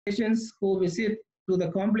patients who visit to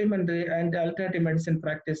the complementary and alternative medicine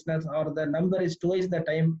practitioners, or the number is twice the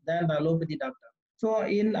time than the allopathy doctor. So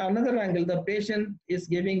in another angle, the patient is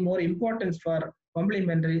giving more importance for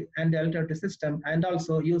complementary and alternative system, and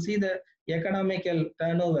also you see the economical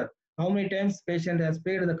turnover. How many times patient has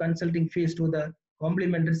paid the consulting fees to the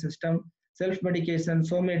complementary system, self-medication,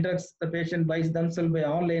 so many drugs the patient buys themselves by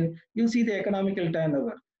online. You see the economical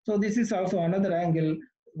turnover. So this is also another angle.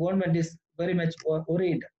 Government is very much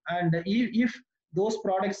worried. And if those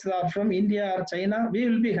products are from India or China, we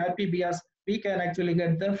will be happy because we can actually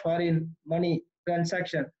get the foreign money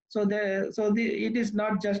transaction. So it is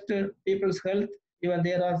not just people's health. Even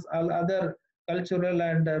there are other cultural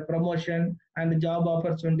and promotion and job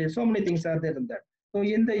opportunities. So many things are there in that. So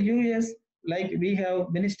in the US, like we have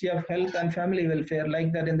Ministry of Health and Family Welfare,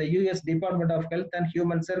 like that in the US Department of Health and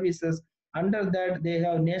Human Services. Under that, they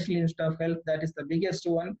have National Institute of Health, that is the biggest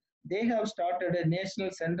one. They have started a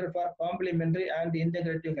National Center for Complementary and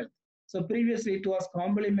Integrative Health. So previously it was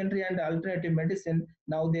complementary and alternative medicine.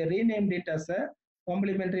 Now they renamed it as a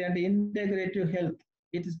complementary and integrative health.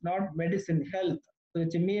 It is not medicine, health,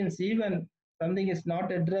 which means even something is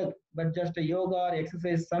not a drug, but just a yoga or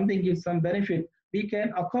exercise, something gives some benefit, we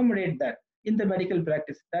can accommodate that in the medical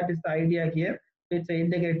practice. That is the idea here. It's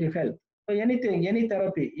an integrative health. So anything, any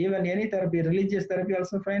therapy, even any therapy, religious therapy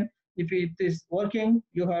also fine. If it is working,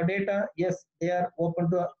 you have data, yes, they are open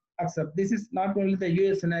to accept. This is not only the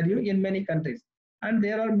US scenario, in many countries. And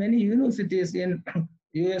there are many universities in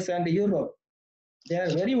US and Europe. They are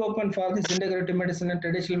very open for this integrative medicine and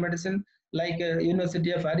traditional medicine, like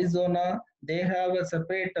University of Arizona. They have a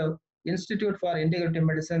separate institute for integrative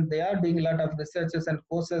medicine. They are doing a lot of researches and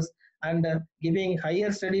courses and giving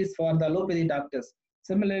higher studies for the allopathy doctors.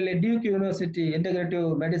 Similarly, Duke University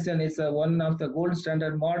integrative medicine is one of the gold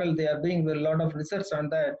standard model. They are doing a lot of research on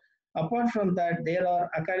that. Apart from that, there are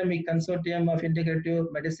academic consortium of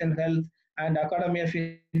integrative medicine health and Academy of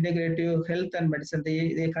Integrative Health and Medicine.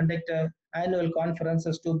 They conduct annual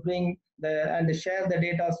conferences to bring and share the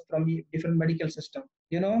data from different medical system.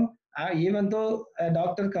 Even though a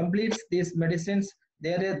doctor completes these medicines,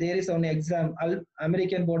 there is an exam,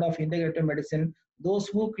 American Board of Integrative Medicine. Those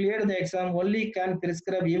who cleared the exam only can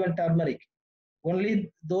prescribe even turmeric.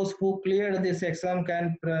 Only those who cleared this exam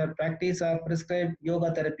can practice or prescribe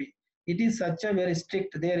yoga therapy. It is such a very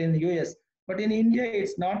strict there in the US. But in India,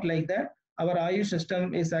 it's not like that. Our Ayush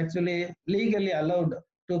system is actually legally allowed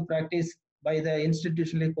to practice by the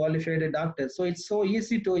institutionally qualified doctors. So it's so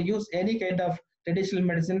easy to use any kind of traditional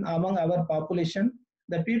medicine among our population.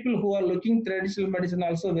 The people who are looking traditional medicine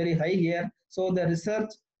also very high here. So the research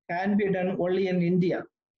can be done only in India.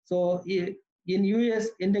 So in US,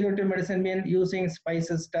 integrative medicine means using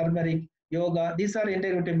spices, turmeric, yoga. These are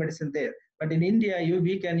integrative medicine there. But in India,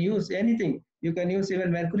 we can use anything. You can use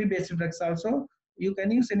even mercury-based drugs also. You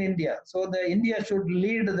can use in India. So the India should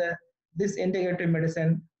lead this integrative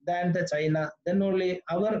medicine than the China. Then only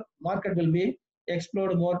our market will be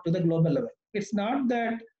explored more to the global level. It's not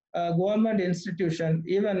that government institution,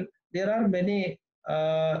 even there are many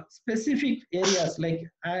specific areas like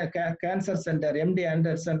cancer center, MD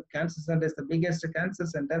Anderson Cancer Center is the biggest cancer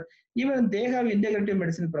center. Even they have integrative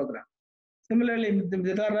medicine program. Similarly,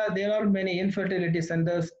 there are many infertility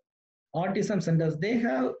centers, autism centers. They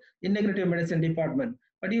have integrative medicine department.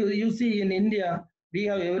 But you see in India, we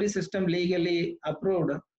have every system legally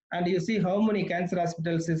approved, and you see how many cancer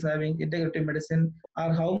hospitals is having integrative medicine,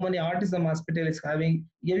 or how many autism hospital is having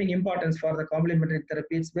giving importance for the complementary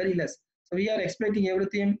therapy. It's very less. So we are expecting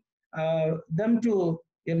everything them to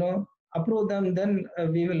approve them, then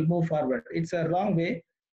we will move forward. It's a wrong way.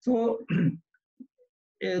 So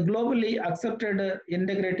globally accepted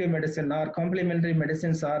integrative medicine or complementary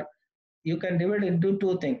medicines are, you can divide into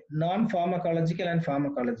two things, non-pharmacological and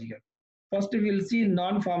pharmacological. First, we will see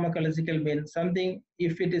non-pharmacological means something,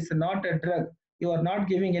 if it is not a drug, you are not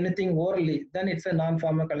giving anything orally, then it's a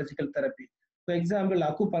non-pharmacological therapy. For example,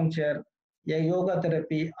 acupuncture, yoga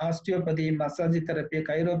therapy, osteopathy, massage therapy,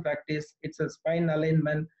 chiropractic, it's a spine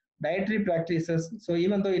alignment, dietary practices. So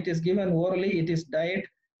even though it is given orally, it is diet.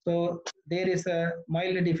 So there is a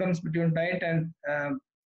mild difference between diet and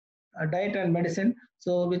medicine.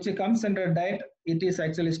 So which comes under diet, it is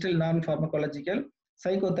actually still non-pharmacological,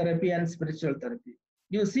 psychotherapy and spiritual therapy.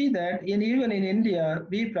 You see that even in India,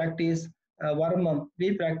 we practice Varmam,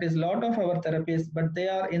 we practice a lot of our therapies, but they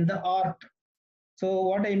are in the art. So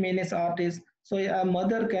what I mean is art is, so a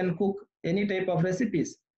mother can cook any type of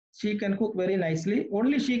recipes. She can cook very nicely,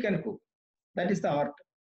 only she can cook. That is the art.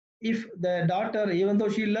 If the daughter, even though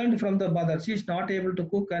she learned from the mother, she is not able to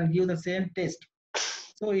cook and give the same taste.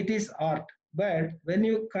 So it is art. But when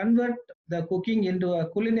you convert the cooking into a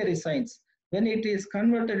culinary science. When it is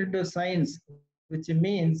converted into science, which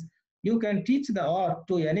means you can teach the art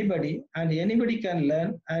to anybody and anybody can learn,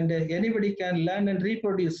 and anybody can learn and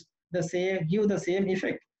reproduce the same, give the same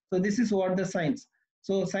effect. So this is what the science.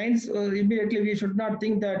 So science, immediately we should not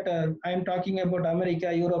think that I am talking about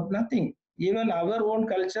America, Europe, nothing. Even our own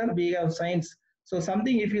culture, we have science. So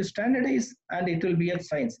something if you standardize and it will be a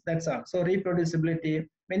science, that's all. So reproducibility,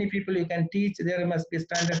 many people you can teach, there must be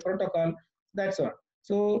standard protocol, that's all.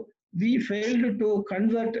 So we failed to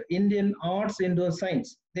convert Indian arts into a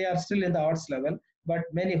science. They are still in the arts level, but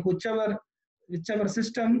many, whichever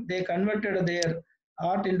system they converted their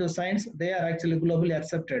art into science, they are actually globally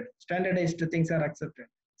accepted. Standardized things are accepted.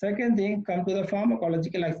 Second thing, come to the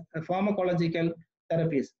pharmacological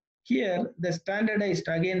therapies. Here, the standardized,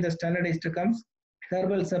 again, the standardized comes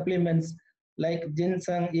herbal supplements like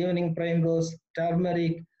ginseng, evening primrose,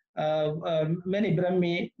 turmeric, many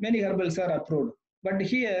Brahmi, many herbals are approved. But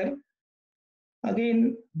here,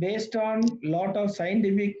 again, based on lot of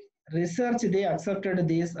scientific research, they accepted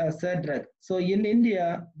this as a drug. So in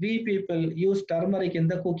India, we people use turmeric in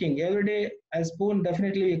the cooking. Every day, a spoon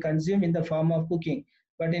definitely we consume in the form of cooking.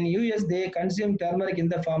 But in US, they consume turmeric in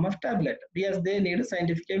the form of tablet because they need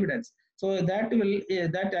scientific evidence. So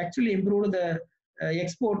that actually improved the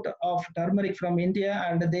export of turmeric from India,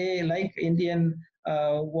 and they like Indian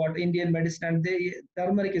what Indian medicine, and they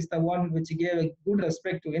turmeric is the one which gave a good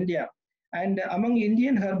respect to India. And among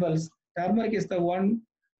Indian herbals, turmeric is the one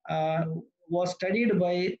uh, was studied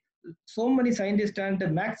by so many scientists, and the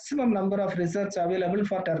maximum number of research available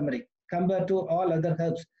for turmeric compared to all other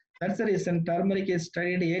herbs. That's the reason turmeric is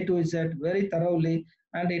studied A to Z very thoroughly,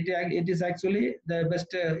 and it is actually the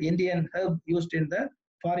best Indian herb used in the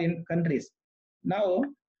foreign countries. Now,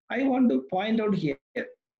 I want to point out here,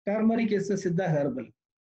 turmeric is a Siddha herbal.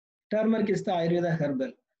 Turmeric is the Ayurveda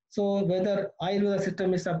herbal. So whether Ayurveda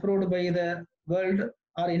system is approved by the world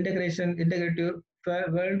or integrative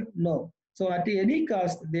world, no. So at any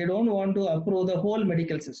cost, they don't want to approve the whole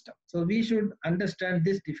medical system. So we should understand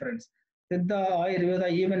this difference. Siddha, Ayurveda,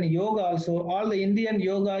 even yoga also, all the Indian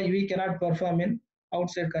yoga we cannot perform in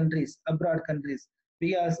outside countries, abroad countries,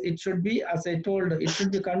 because it should be, as I told, it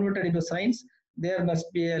should be converted into science. There must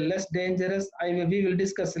be a less dangerous. We will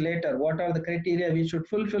discuss later what are the criteria we should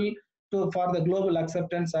fulfill for the global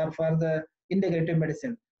acceptance or for the integrative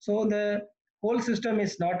medicine. So the whole system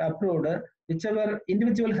is not approved. Whichever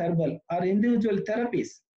individual herbal or individual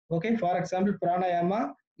therapies. Okay, for example,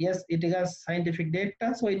 pranayama. Yes, it has scientific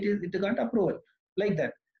data, so it got approval like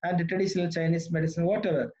that. And the traditional Chinese medicine,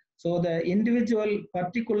 whatever. So the individual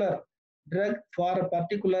particular drug for a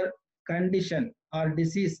particular condition or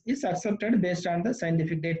disease is accepted based on the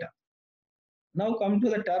scientific data. Now come to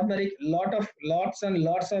the turmeric. Lots and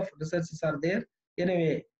lots of researches are there.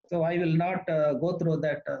 Anyway, so I will not go through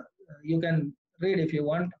that. You can read if you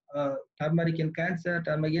want. Turmeric in cancer,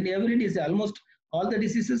 turmeric in every disease. Almost all the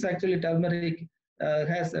diseases actually turmeric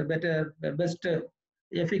has a best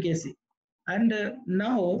efficacy. And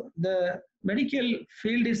now the medical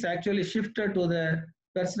field is actually shifted to the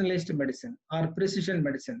personalized medicine or precision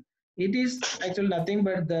medicine. It is actually nothing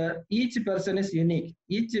but each person is unique.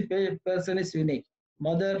 Each person is unique.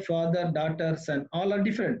 Mother, father, daughter, son, all are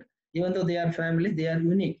different. Even though they are family, they are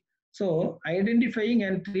unique. So identifying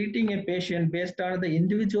and treating a patient based on the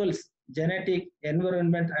individual's genetic,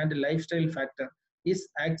 environment, and lifestyle factor is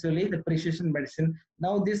actually the precision medicine.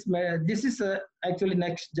 Now this is actually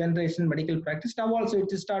next generation medical practice. Now also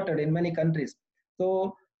it is started in many countries.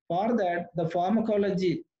 So for that, the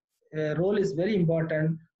pharmacology role is very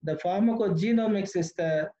important. The pharmacogenomics is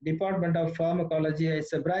the department of pharmacology.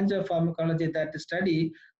 It's a branch of pharmacology that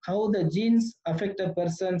study how the genes affect a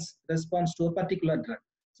person's response to a particular drug.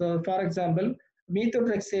 So, for example,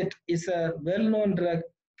 methotrexate is a well-known drug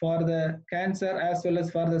for the cancer as well as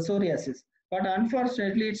for the psoriasis. But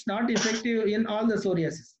unfortunately, it's not effective in all the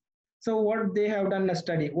psoriasis. So, what they have done a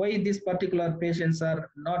study, why these particular patients are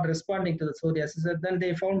not responding to the psoriasis, and then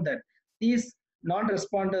they found that these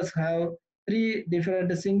non-responders have three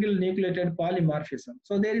different single nucleotide polymorphism.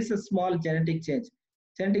 So there is a small genetic change.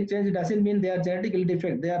 Genetic change doesn't mean they are genetically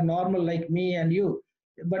defect. They are normal like me and you,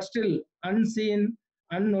 but still unseen,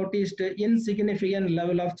 unnoticed, insignificant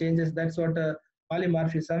level of changes. That's what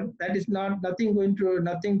polymorphism. That is nothing to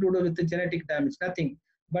do with the genetic damage, nothing.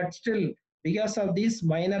 But still, because of these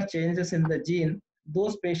minor changes in the gene,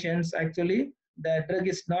 those patients actually the drug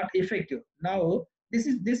is not effective. Now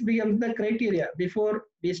this becomes the criteria before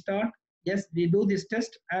we start. Yes, we do this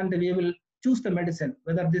test and we will choose the medicine,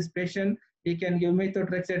 whether this patient we can give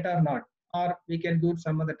methotrexate or not, or we can give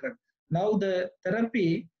some other drug. Now the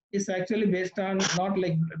therapy is actually based on not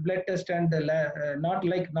like blood test and not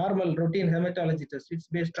like normal routine hematology test. It's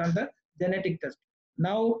based on the genetic test.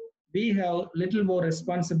 Now we have little more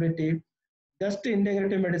responsibility. Just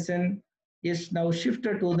integrative medicine is now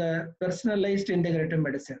shifted to the personalized integrative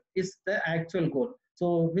medicine is the actual goal.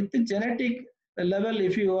 So with the genetic level,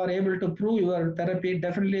 if you are able to prove your therapy,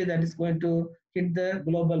 definitely that is going to hit the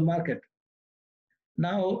global market.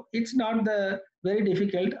 Now, it's not the very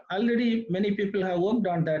difficult. Already many people have worked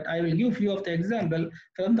on that. I will give few of the example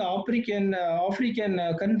from the African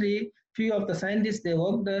country. Few of the scientists they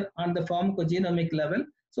worked on the pharmacogenomic level.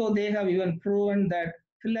 So they have even proven that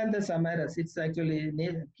Phyllanthus amaris, it's actually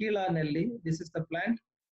Kila nelli. This is the plant.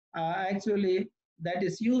 Actually, that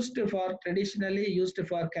is used for traditionally used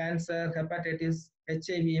for cancer, hepatitis,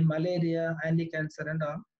 HIV, malaria, anti-cancer, and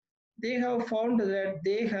all. They have found that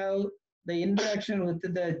they have the interaction with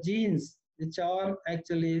the genes which are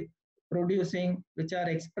actually producing, which are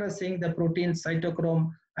expressing the protein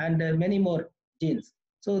cytochrome and many more genes.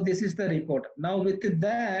 So this is the report. Now with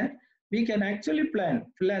that, we can actually plan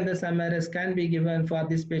Philandus amaris can be given for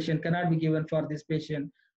this patient, cannot be given for this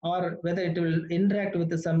patient, or whether it will interact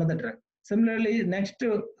with some other drug. Similarly, next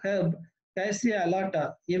to herb, Cassia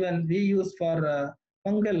alata, even we use for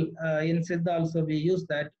fungal in Siddha also we use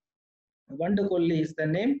that. Vandakolli is the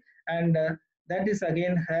name, and that is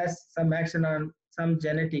again has some action on some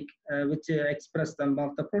genetic which express some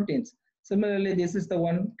of the proteins. Similarly, this is the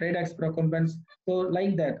one Tridax procumbens. So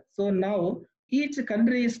like that. So now each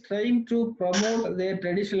country is trying to promote their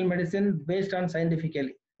traditional medicine based on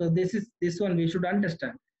scientifically. So this one we should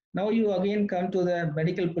understand. Now you again come to the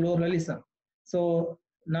medical pluralism. So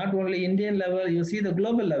not only Indian level, you see the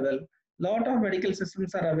global level lot of medical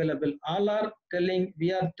systems are available. All are telling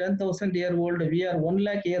we are 10,000 year old, we are 1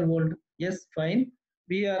 lakh year old. Yes, fine.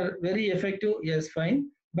 We are very effective. Yes, fine.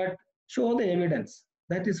 But show the evidence.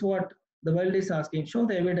 That is what the world is asking. Show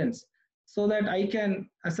the evidence so that I can,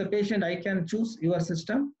 as a patient, I can choose your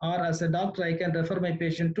system, or as a doctor, I can refer my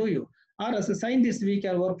patient to you, or as a scientist, we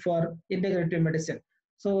can work for integrative medicine.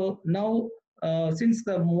 So now since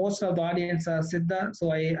the most of the audience are Siddha,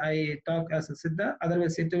 so I talk as a Siddha.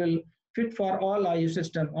 Otherwise, it will fit for all Ayush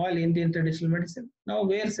system, all Indian traditional medicine. Now,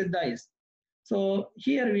 where Siddha is. So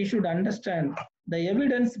here we should understand the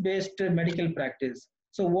evidence-based medical practice.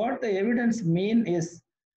 So what the evidence mean is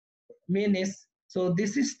so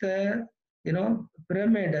this is the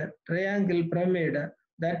pyramid, triangle pyramid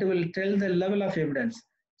that will tell the level of evidence.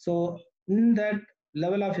 So in that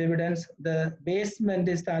level of evidence, the basement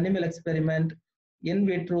is the animal experiment, in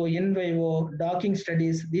vitro, in vivo, docking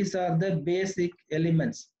studies. These are the basic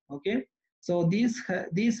elements. Okay, so these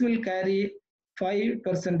will carry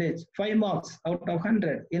 5%, 5 marks out of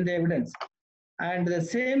 100 in the evidence. And the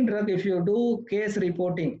same drug, if you do case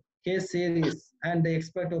reporting, case series, and the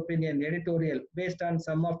expert opinion, editorial, based on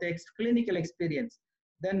some of the clinical experience,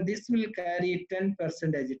 then this will carry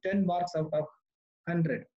 10%, 10 marks out of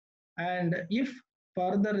 100. And if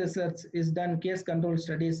further research is done, case control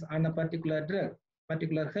studies on a particular drug,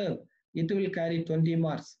 particular herb, it will carry 20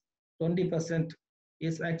 marks. 20%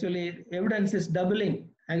 is actually evidence is doubling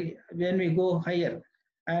when we go higher.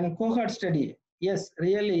 And cohort study, yes,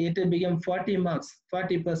 really it will become 40 marks,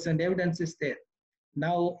 40% evidence is there.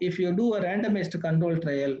 Now, if you do a randomized control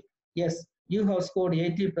trial, yes, you have scored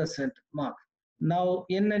 80% mark. Now,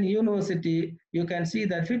 in a university, you can see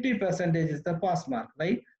that 50% is the pass mark,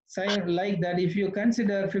 right? So, like that, if you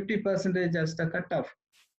consider 50% as the cutoff,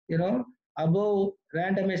 above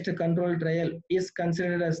randomized control trial is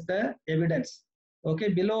considered as the evidence. Okay,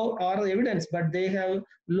 below are the evidence, but they have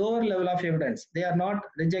lower level of evidence. They are not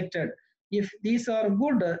rejected. If these are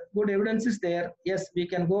good evidence is there, yes, we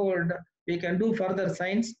can go and we can do further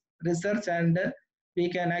science research, and we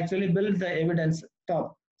can actually build the evidence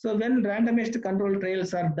top. So when randomized control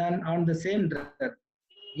trials are done on the same drug,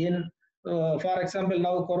 in for example,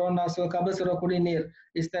 now corona, so Kabasura Kudinir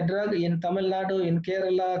is the drug in Tamil Nadu, in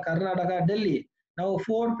Kerala, Karnataka, Delhi. Now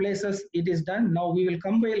 4 places it is done. Now we will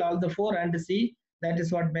compile all the 4 and see. That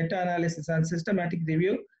is what meta-analysis and systematic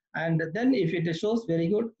review. And then if it shows very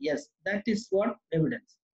good, yes, that is what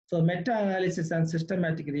evidence. So meta-analysis and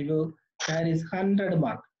systematic review carries 100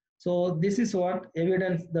 mark. So this is what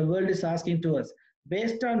evidence the world is asking to us.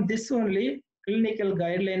 Based on this only, clinical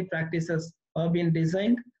guideline practices have been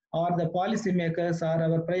designed, or the policymakers or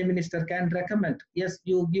our prime minister can recommend, yes,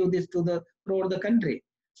 you give this to the throughout the country.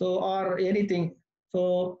 So or anything.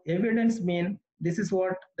 So evidence mean this is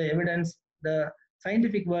what the evidence the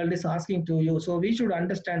scientific world is asking to you. So we should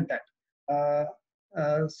understand that.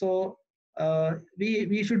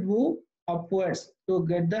 We should move upwards to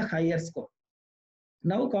get the higher score.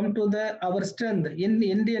 Now come to our strength in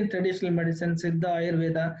Indian traditional medicine, Siddha,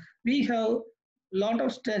 Ayurveda. We have lot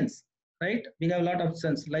of strengths, right? We have a lot of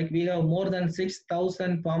strengths. Like we have more than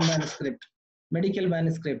 6,000 palm manuscript, medical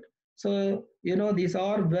manuscript. So these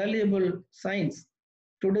are valuable science.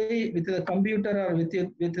 Today, with the computer or with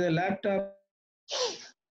the laptop, you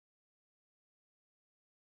can easily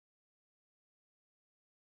access all the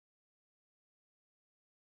information. So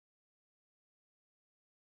we have a lot of strengths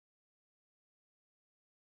in India.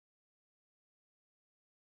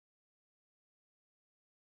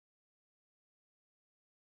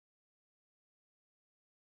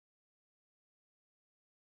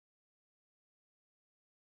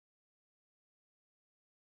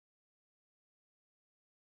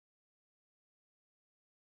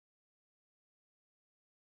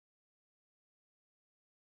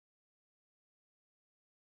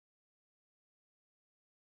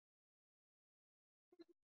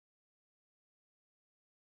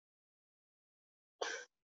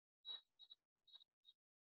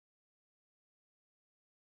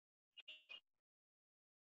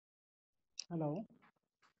 Hello.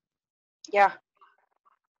 Yeah.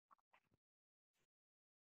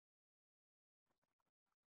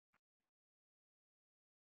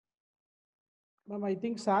 Ma'am, I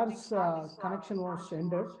think SARS connection was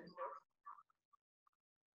ended.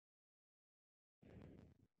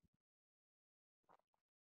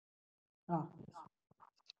 Ah,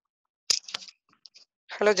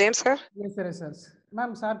 Hello, James, sir. yes, sir, yes, sir.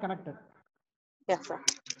 Ma'am, sir connected. Yeah, sir.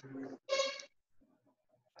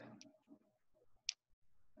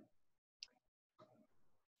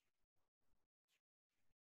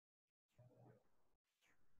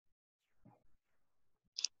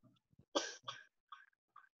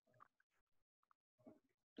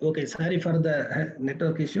 Okay, sorry for the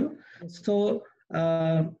network issue. Yes. So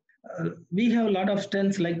we have a lot of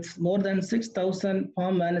strengths, like more than 6,000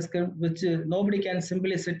 palm manuscript, which nobody can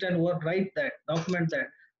simply sit and write that, document that.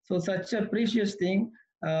 So such a precious thing,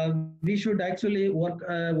 we should actually work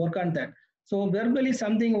on that. So verbally,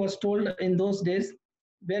 something was told in those days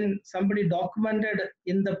when somebody documented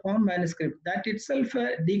in the palm manuscript. That itself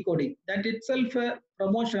decoding, that itself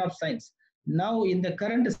promotion of science. Now in the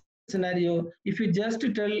current scenario, if you just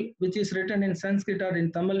tell which is written in Sanskrit or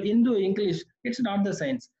in Tamil into English, it's not the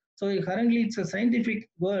science. So currently it's a scientific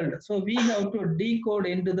world. So we have to decode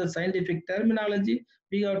into the scientific terminology.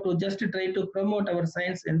 We have to just try to promote our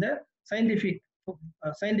science in the scientific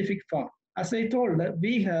form. As I told,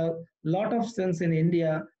 we have lot of sense in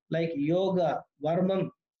India, like yoga, varmam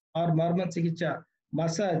or marman chikicha,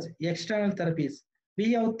 massage, external therapies.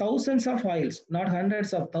 We have thousands of oils, not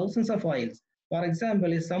hundreds of thousands of oils. For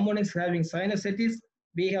example, if someone is having sinusitis,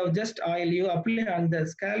 we have just oil you apply on the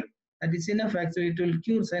scalp. That is enough. Actually, it will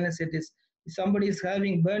cure sinusitis. If somebody is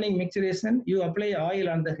having burning micturition, you apply oil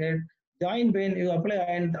on the head. Joint pain, you apply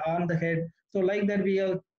on the head. So like that, we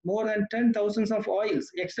have more than 10 thousands of oils,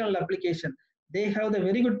 external application. They have the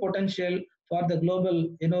very good potential for the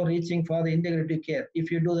global, reaching for the integrative care if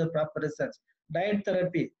you do the proper research. Diet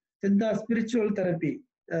therapy, Siddha spiritual therapy,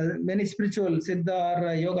 many spiritual Siddha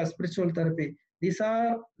or yoga spiritual therapy. These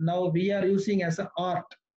are now we are using as an art.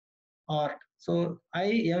 So I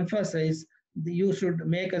emphasize you should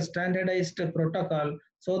make a standardized protocol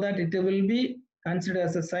so that it will be considered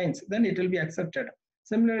as a science. Then it will be accepted.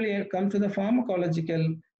 Similarly, come to the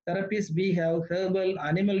pharmacological therapies. We have herbal,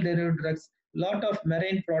 animal-derived drugs. Lot of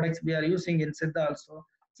marine products we are using in Siddha also.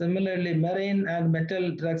 Similarly, marine and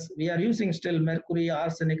metal drugs we are using still mercury,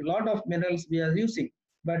 arsenic. Lot of minerals we are using,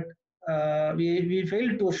 but we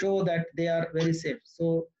fail to show that they are very safe.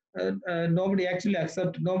 So nobody actually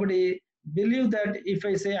accept, nobody believe that if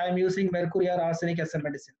I say I'm using mercury or arsenic as a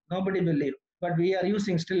medicine, nobody believe, but we are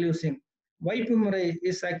using, still using. Vaipumare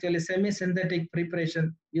is actually semi-synthetic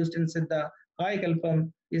preparation used in Siddha.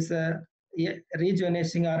 Kayakalpam is a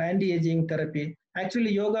rejuvenating or anti-aging therapy.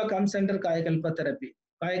 Actually, yoga comes under Kayakalpa therapy.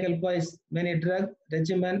 Kayakalpa is many drug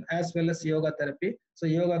regimen as well as yoga therapy. So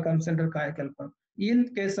yoga comes under Kayakalpa.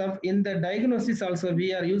 In case of in the diagnosis also,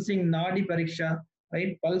 we are using Nadi Pariksha,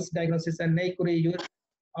 right? Pulse diagnosis and Naikuri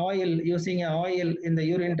oil, using a oil in the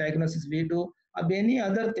urine diagnosis we do. Many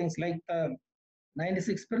other things like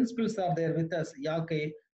 96 principles are there with us.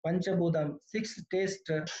 Yake, Panchabhudam, six taste,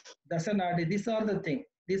 Dasanadi. These are the thing.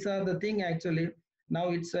 These are the thing actually. Now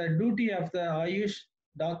it's a duty of the Ayush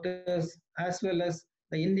doctors as well as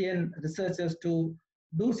the Indian researchers to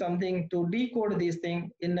do something to decode these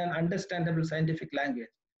things in an understandable scientific language.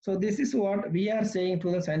 So this is what we are saying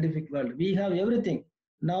to the scientific world. We have everything.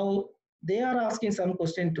 Now they are asking some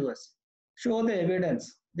question to us. Show the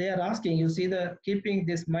evidence. They are asking, you see the keeping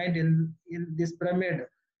this mind in this pyramid.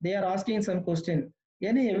 They are asking some question.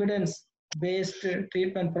 any evidence-based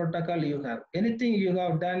treatment protocol you have, anything you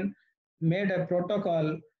have done, made a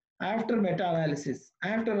protocol after meta-analysis,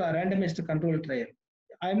 after a randomized control trial.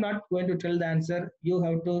 I'm not going to tell the answer. You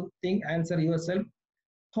have to think, answer yourself.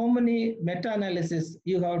 How many meta-analysis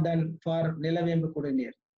you have done for Nilavembu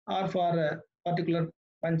Kudenir or for a particular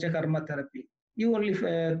Panchakarma therapy? You only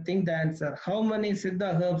think the answer. How many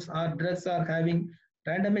Siddha herbs or drugs are having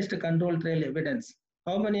randomized control trial evidence?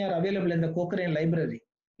 How many are available in the Cochrane library?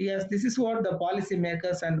 Yes, this is what the policy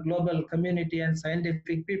makers and global community and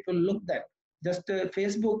scientific people looked at. Just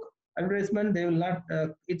Facebook advertisement, they will not,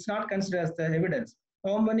 it's not considered as the evidence.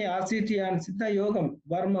 How many RCT and Siddha Yogam,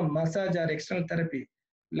 Varmam, massage or external therapy?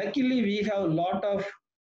 Luckily, we have a lot of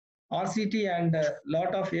RCT and a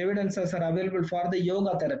lot of evidences are available for the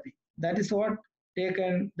yoga therapy. That is what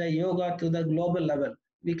taken the yoga to the global level.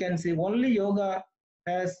 We can see only yoga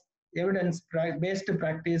has evidence-based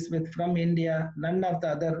practice with from India, none of the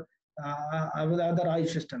other Ayush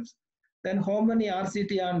systems. Then how many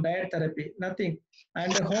RCT on diet therapy? Nothing.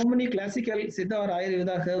 And how many classical Siddha or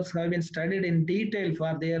Ayurveda herbs have been studied in detail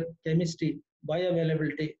for their chemistry,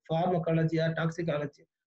 bioavailability, pharmacology or toxicology?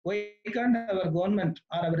 Why can't our government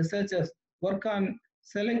or our researchers work on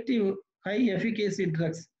selective high efficacy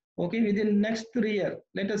drugs? Okay, within next 3 years,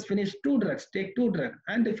 let us finish 2 drugs, take 2 drugs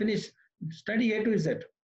and finish study A to Z.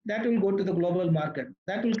 That will go to the global market.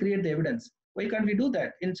 That will create the evidence. Why can't we do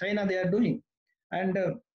that? In China, they are doing. And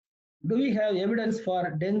do we have evidence for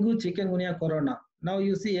dengue, chikungunya, corona? Now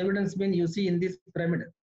you see evidence been you see in this pyramid.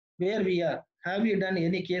 Where we are, have you done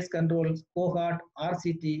any case controls, cohort,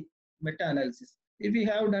 RCT, meta-analysis? If you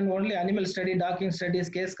have done only animal study, docking studies,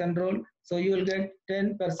 case control, so you will get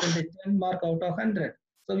 10%, 10 mark out of 100.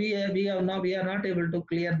 So we are not able to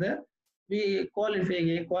clear the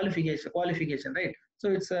qualification, right? So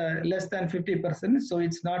it's less than 50%, so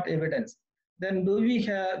it's not evidence. Then do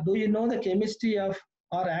you know the chemistry of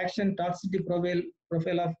or action toxicity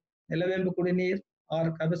profile of Nilavembu Kudenir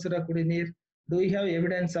or Kabasura Kudenir? Do we have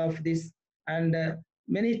evidence of this? And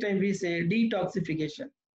many times we say detoxification.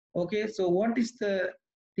 Okay, so what is the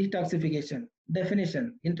detoxification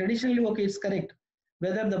definition? In traditionally, okay, it's correct.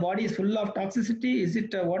 Whether the body is full of toxicity, is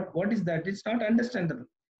it what is that? It's not understandable.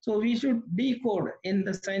 So we should decode in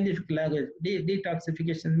the scientific language.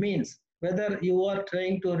 Detoxification means whether you are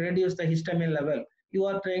trying to reduce the histamine level, you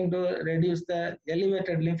are trying to reduce the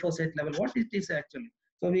elevated lymphocyte level. What it is actually?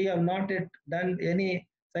 So we have not yet done any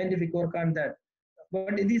scientific work on that.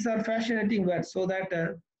 But these are fascinating words. So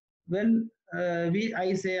that when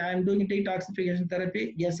I say I am doing detoxification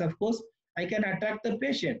therapy, yes, of course, I can attract the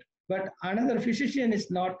patient. But another physician is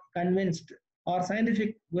not convinced, or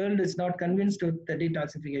scientific world is not convinced with the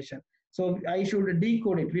detoxification. So I should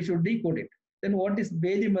decode it. We should decode it. Then what is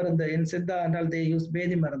Bedi Maranda? In Siddha and all, they use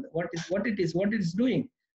Bedi Maranda. What it is doing?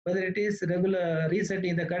 Whether it is regular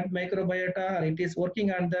resetting the gut microbiota, or it is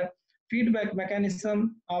working on the feedback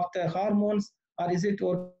mechanism of the hormones, or is it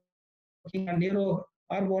working on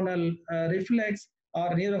neurohormonal reflex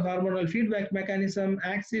or neurohormonal feedback mechanism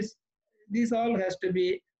axis? These all has to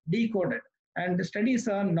be decoded. And the studies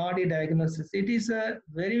on NADI diagnosis. It is a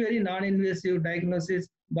very, very non-invasive diagnosis.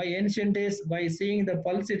 By ancient days, by seeing the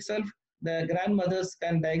pulse itself, the grandmothers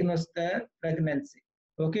can diagnose the pregnancy.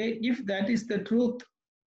 Okay, if that is the truth,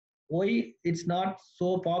 why it's not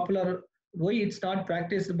so popular, why it's not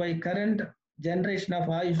practiced by current generation of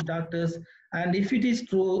Ayush doctors, and if it is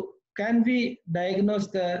true, can we diagnose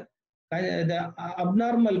the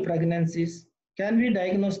abnormal pregnancies? Can we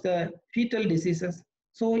diagnose the fetal diseases?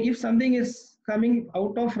 So if something is coming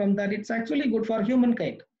out of from that, it's actually good for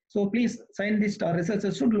humankind. So please, scientists or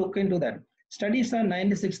researchers should look into that. Studies on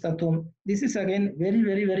 96 Tattvam. This is again very,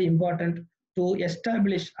 very, very important to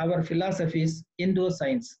establish our philosophies into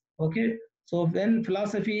science. Okay. So when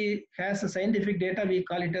philosophy has a scientific data, we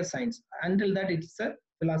call it a science. Until that, it's a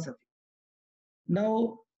philosophy.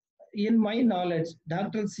 Now, in my knowledge,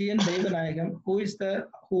 Dr. C.N. Devanayagam, who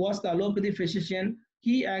was the allopathy physician,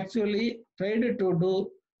 he actually tried to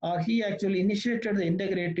do, or he actually initiated the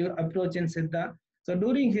integrative approach in Siddha. So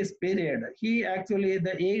during his period, he actually,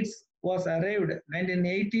 the AIDS was arrived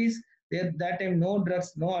 1980s. That time no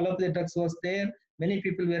drugs, no allopathy drugs was there. Many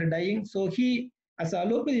people were dying. So he, as an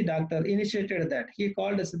allopathy doctor, initiated that. He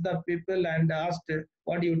called the Siddha people and asked,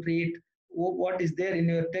 what do you treat? What is there in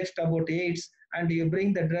your text about AIDS? And you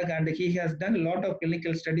bring the drug, and he has done a lot of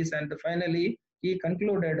clinical studies, and finally he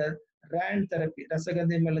concluded RAND therapy,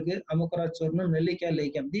 Rasagandhi Malagu, Amukara Churnam, Melaka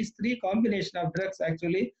Legam. These three combination of drugs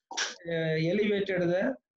actually elevated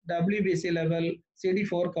the WBC level,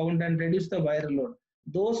 CD4 count, and reduced the viral load.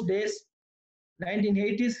 Those days,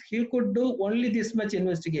 1980s, he could do only this much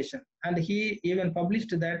investigation, and he even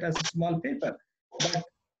published that as a small paper. But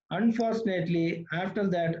unfortunately, after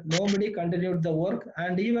that, nobody continued the work,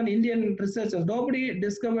 and even Indian researchers, nobody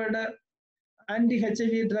discovered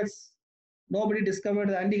anti-HIV drugs. Nobody discovered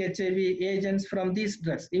the anti-HIV agents from these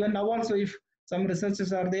drugs. Even now also, if some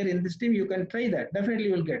researchers are there in this team, you can try that. Definitely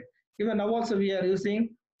you will get. Even now also, we are using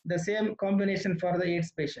the same combination for the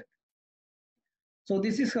AIDS patient. So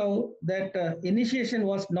this is how that initiation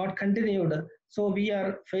was not continued. So we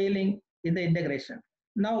are failing in the integration.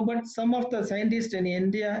 Now, but some of the scientists in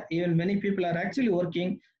India, even many people are actually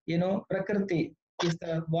working, Prakriti is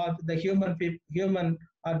the human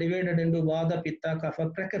are divided into Vada, Pitta,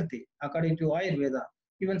 Kapha, Prakriti, according to Ayurveda.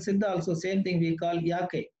 Even Siddha also, same thing we call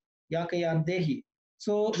Yake or Dehi.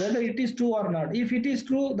 So whether it is true or not, if it is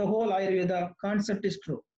true, the whole Ayurveda concept is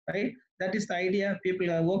true, right? That is the idea. People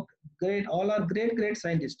have worked great, all are great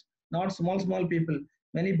scientists, not small people.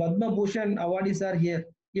 Many Padma Bhushan awardees are here.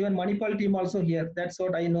 Even Manipal team also here. That's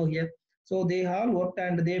what I know here. So they all worked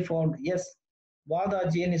and they found, yes,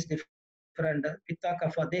 Vada gene is different. Pitta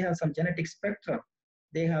Kapha, they have some genetic spectrum.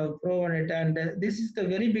 They have proven it, and this is the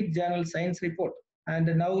very big journal science report. And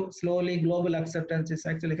now slowly global acceptance is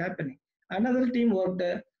actually happening. Another team worked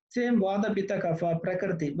same Vada Pitta Kapha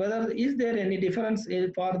Prakriti. Whether is there any difference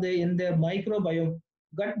for in their microbiome,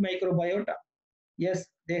 gut microbiota? Yes,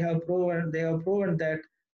 they have proven that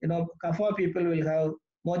Kapha people will have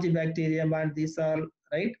Mojibacterium and these are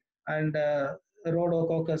right, and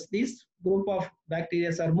Rhodococcus. These group of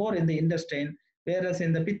bacteria are more in the intestine, whereas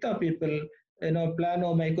in the Pitta people,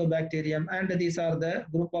 Planomycobacterium, and these are the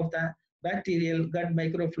group of the bacterial gut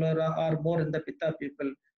microflora are more in the Pitta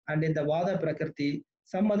people, and in the Vada Prakriti,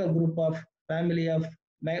 some other group of family of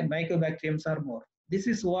mycobacteriums are more. This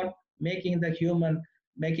is what making the human,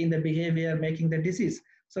 making the behavior, making the disease.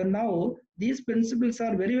 So now these principles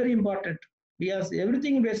are very important. We have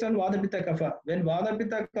everything based on Vada Pitta Kapha. When Vada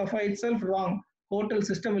Pitta Kapha itself wrong, total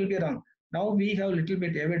system will be wrong. Now we have little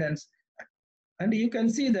bit evidence, and you can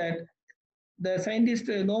see that the scientists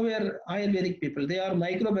nowhere Ayurvedic people. They are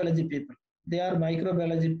microbiology people. They are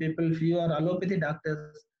microbiology people. Few are allopathy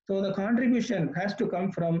doctors. So the contribution has to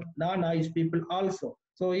come from non-Ayush people also.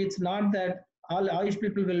 So it's not that all Ayush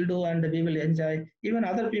people will do and we will enjoy. Even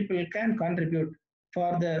other people can contribute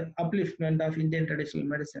for the upliftment of Indian traditional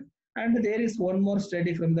medicine. And there is one more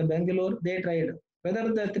study from the Bangalore. They tried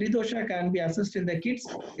whether the Tridosha can be assessed in the kids,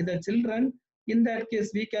 in the children. In that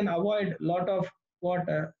case, we can avoid lot of what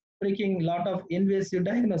freaking lot of invasive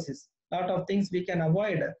diagnosis. Lot of things we can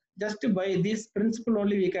avoid just by this principle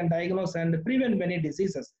only. We can diagnose and prevent many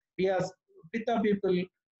diseases. We are Pitta people,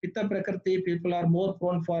 Pitta Prakriti people are more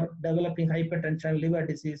prone for developing hypertension, liver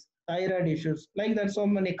disease, thyroid issues. Like that, so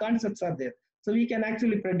many concepts are there. So we can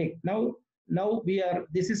actually predict. Now we are.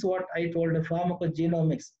 This is what I told,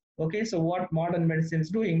 pharmacogenomics. Okay, so what modern medicine is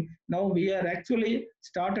doing now, we are actually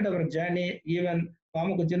started our journey, even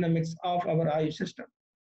pharmacogenomics of our Ayush system.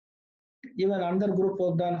 Even another group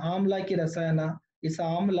worked on Amla ki Rasayana, is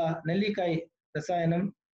Amla, Nellikai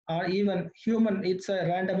Rasayanam, or even human, it's a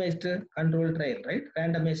randomized control trial, right?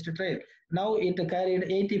 Randomized trial. Now it carried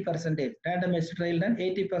 80%, randomized trial done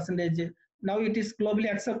 80%. Now it is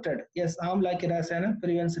globally accepted. Yes, Amla ki Rasayana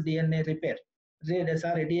prevents DNA repair,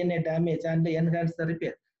 DNA damage and enhance the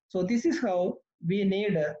repair. So this is how we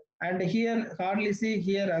need, and here hardly see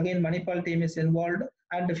here again Manipal team is involved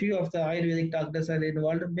and a few of the Ayurvedic doctors are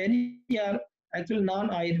involved. Many are actually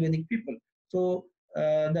non-Ayurvedic people. So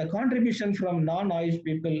the contribution from non-Ayush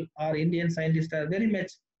people or Indian scientists are very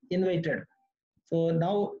much invited. So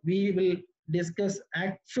now we will discuss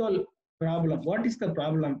actual problem. What is the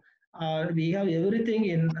problem? We have everything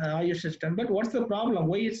in Ayush system, but what's the problem?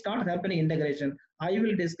 Why it's not happening integration? I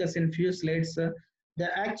will discuss in few slides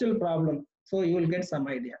the actual problem, so you will get some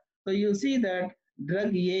idea. So you see that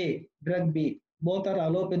drug A, drug B, both are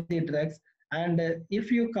allopathy drugs, and if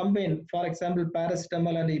you combine, for example,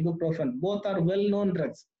 paracetamol and ibuprofen, both are well-known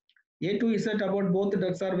drugs. A to Z about both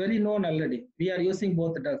drugs are very known already. We are using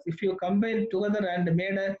both drugs. If you combine together and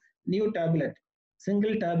made a new tablet,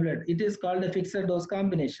 single tablet, it is called a fixed dose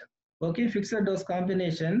combination. Okay, fixed dose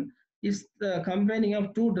combination is the combining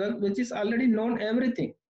of two drugs which is already known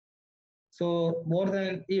everything. So more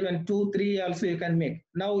than even 2, 3 also you can make.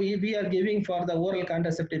 Now we are giving for the oral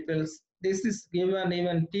contraceptive pills. This is given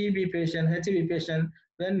even TB patient, HIV patient,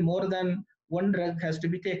 when more than one drug has to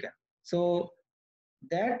be taken. So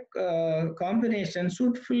that combination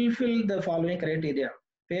should fulfill the following criteria.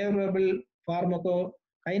 Favorable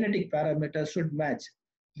pharmacokinetic parameters should match.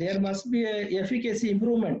 There must be a efficacy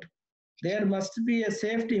improvement. There must be a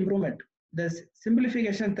safety improvement. the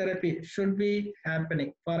simplification therapy should be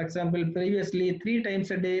happening. For example, previously 3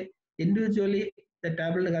 times a day, individually the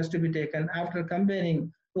tablet has to be taken. After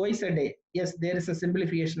combining twice a day, yes, there is a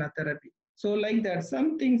simplification of therapy. So like that,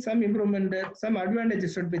 something, some improvement, some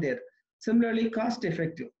advantages should be there. Similarly, cost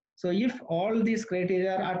effective. So if all these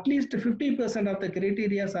criteria, at least 50% of the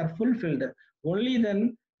criteria are fulfilled, only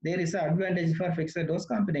then there is an advantage for fixed dose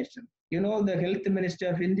combination. You know, the Health Ministry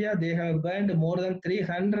of India, they have banned more than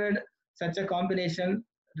 300 such a combination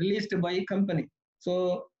released by company.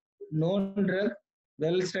 So known drug,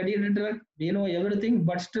 well studied drug, we know everything,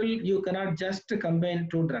 but still you cannot just combine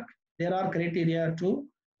two drugs. There are criteria to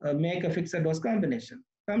make a fixed dose combination.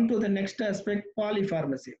 Come to the next aspect,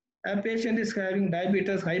 polypharmacy. A patient is having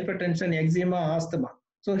diabetes, hypertension, eczema, asthma.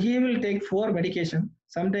 So he will take 4 medication.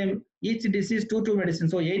 Sometimes each disease two medicine.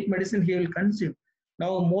 So 8 medicine he will consume.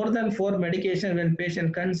 Now more than 4 medication when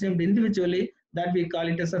patient consumed individually, that we call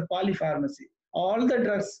it as a polypharmacy. All the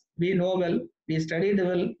drugs we know well, we studied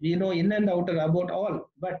well, we know in and out about all,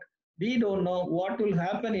 but we don't know what will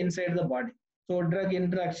happen inside the body. So drug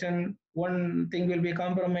interaction, one thing will be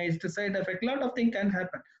compromised, side effect, lot of things can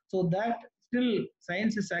happen. So that still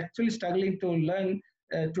science is actually struggling to learn,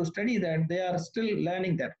 to study that. They are still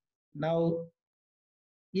learning that. Now,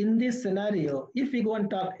 in this scenario, if we go and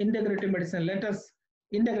talk integrative medicine, let us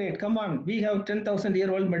integrate. Come on, we have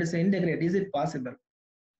 10,000-year-old medicine, integrate. Is it possible?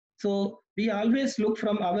 So we always look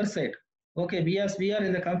from our side. Okay, we are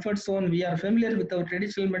in the comfort zone. We are familiar with our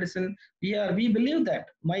traditional medicine. We believe that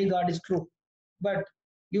my God is true. But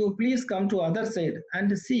you please come to other side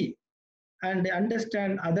and see and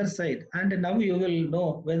understand other side. And now you will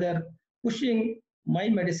know whether pushing my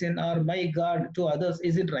medicine or my God to others,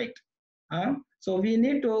 is it right? So we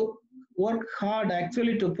need to work hard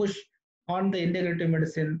actually to push on the integrative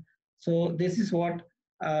medicine. So this is what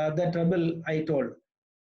the trouble I told.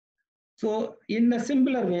 So in a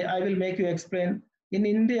simpler way, I will make you explain. In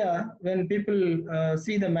India, when people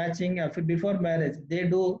see the matching before marriage, they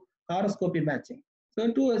do horoscopy matching.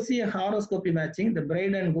 So to see a horoscopy matching, the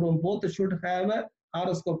bride and groom both should have a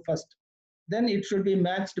horoscope first. Then it should be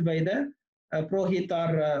matched by the Prohit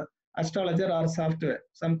or astrologer or software,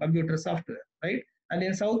 some computer software, right? And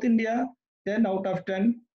in South India, 10 out of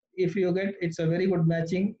 10, if you get, it's a very good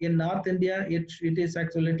matching. In North India, it is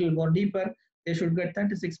actually a little more deeper. They should get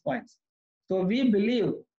 36 points. So we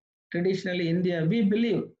believe, traditionally India, we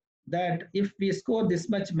believe that if we score this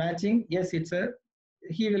much matching, yes,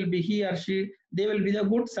 he or she, they will be a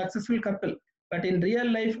good successful couple. But in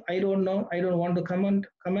real life, I don't know. I don't want to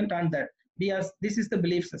comment on that, because this is the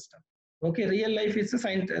belief system. Okay, real life is a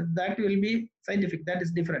science that will be scientific. That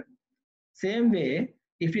is different. Same way,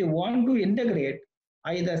 if you want to integrate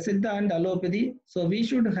either Siddha and allopathy, so we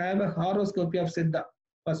should have a horoscopy of Siddha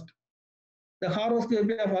first. The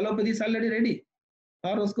horoscopy of allopathy is already ready.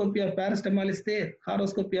 Horoscopy of paracetamol is there.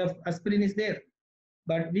 Horoscopy of aspirin is there.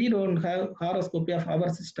 But we don't have horoscopy of our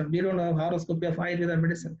system. We don't have horoscopy of Ayurveda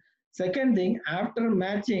medicine. Second thing, after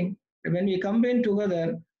matching, when we combine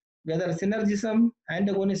together, whether synergism,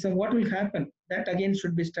 antagonism, what will happen? That again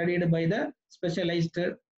should be studied by the specialized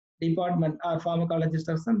department or pharmacologist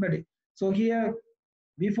or somebody. So here,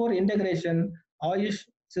 before integration, Ayush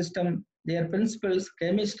system, their principles,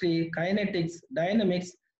 chemistry, kinetics,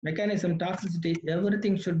 dynamics, mechanism, toxicity,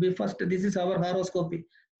 everything should be first. This is our horoscopy.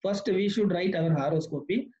 First, we should write our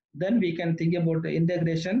horoscopy. Then we can think about the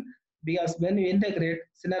integration, because when we integrate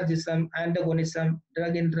synergism, antagonism,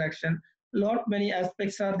 drug interaction, lot many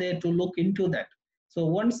aspects are there to look into that. So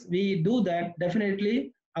once we do that,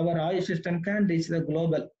 definitely our Ayush system can reach the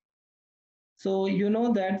global. So you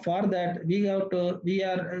know that for that we are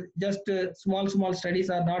just small studies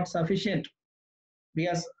are not sufficient,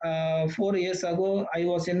 because 4 years ago I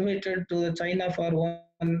was invited to China for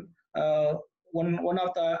one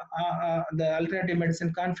of the alternative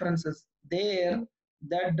medicine conferences. There,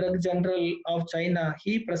 that drug general of China,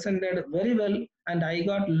 he presented very well, and I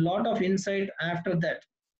got a lot of insight after that.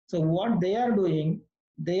 So what they are doing,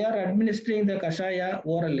 they are administering the kashaya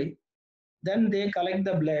orally, then they collect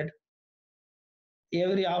the blood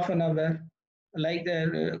every half an hour, like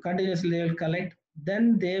the continuously they will collect.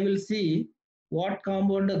 Then they will see what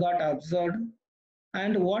compound got absorbed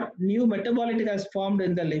and what new metabolite has formed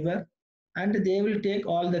in the liver, and they will take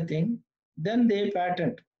all the thing. Then they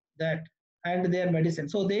patent that and their medicine.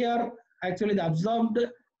 So they are actually the absorbed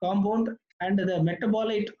compound and the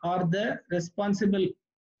metabolite are the responsible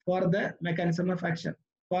for the mechanism of action,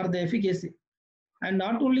 for the efficacy. And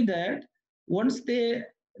not only that, once they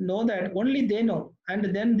know that, only they know, and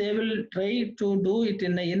then they will try to do it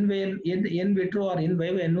in in vitro or in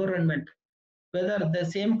vivo environment. whether the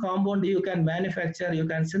same compound you can manufacture, you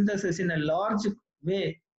can synthesis in a large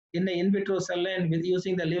way in the in vitro cell line with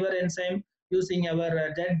using the liver enzyme, using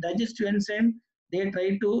our digestive enzyme. They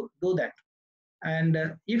try to do that, and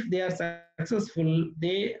if they are successful,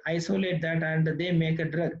 they isolate that and they make a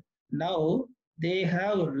drug. Now they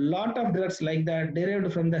have a lot of drugs like that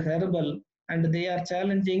derived from the herbal, and they are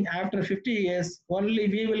challenging after 50 years only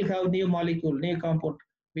we will have new molecule, new compound,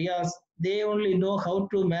 because they only know how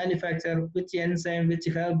to manufacture which enzyme, which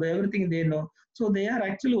herb, everything they know. So they are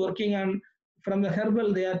actually working on from the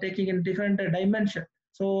herbal, they are taking in different dimension.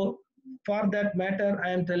 So for that matter, I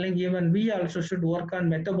am telling even we also should work on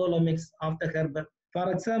metabolomics of the herbal.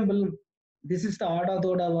 For example, this is the Ada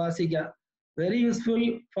Doda Vasiga, very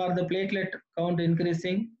useful for the platelet count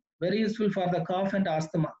increasing, very useful for the cough and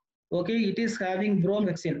asthma. Okay, it is having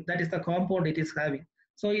bromhexin, that is the compound it is having.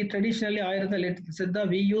 So it traditionally Ayurveda Siddha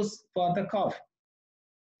we use for the cough.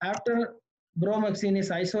 After bromhexin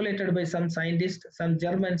is isolated by some scientist, some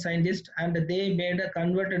German scientist, and they made a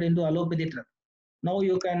converted into allopathy drug. Now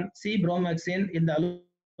you can see bromhexin in the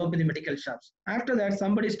allopathy medical shops. After that,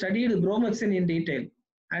 somebody studied bromhexin in detail,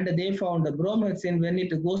 and they found the bromhexin when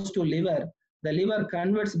it goes to liver, the liver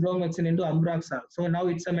converts bromhexin into ambroxol. So now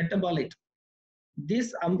it's a metabolite.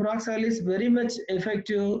 This ambroxol is very much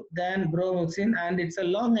effective than bromoxin, and it's a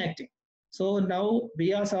long acting. So now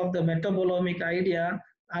because of the metabolomic idea,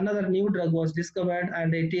 another new drug was discovered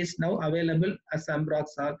and it is now available as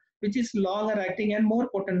ambroxol, which is longer acting and more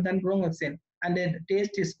potent than bromoxin, and the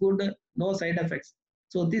taste is good, no side effects.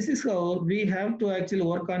 So this is how we have to actually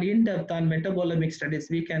work on in-depth on metabolomic studies.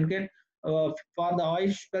 We can get for the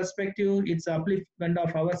Ayush perspective, it's upliftment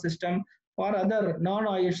of our system. For other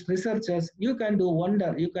non-Ayush researchers, you can do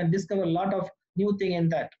wonder. You can discover a lot of new thing in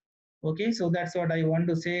that. Okay, so that's what I want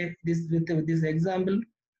to say this with this example.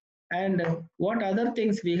 And what other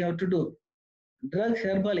things we have to do? Drug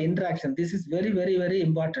herbal interaction. This is very, very, very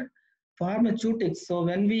important. Pharmaceutics. So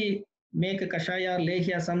when we make a kashaya,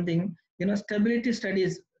 lehya, something, stability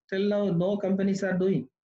studies till now no companies are doing.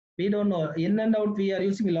 We don't know. In and out, we are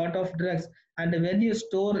using a lot of drugs. And when you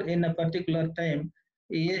store in a particular time,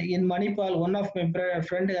 in Manipal, one of my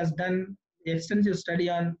friend has done extensive study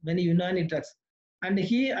on many Unani drugs, and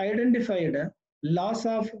he identified loss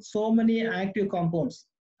of so many active compounds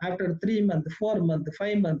after 3 months, 4 months,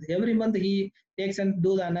 5 months. Every month he takes and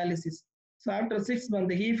do the analysis. So after 6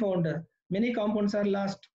 months, he found many compounds are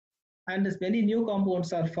lost, and many new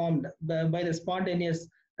compounds are formed by the spontaneous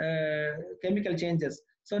chemical changes.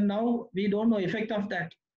 So now we don't know effect of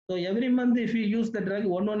that. So every month, if we use the drug,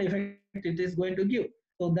 one effect it is going to give.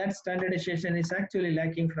 So that standardization is actually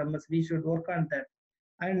lacking from us. We should work on that.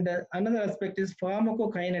 And another aspect is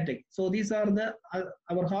pharmacokinetic. So these are the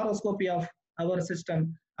our horoscopy of our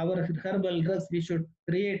system, our herbal drugs we should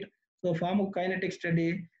create. So pharmacokinetic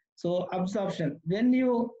study. So absorption. When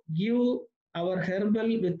you give our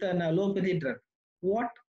herbal with an allopathy drug,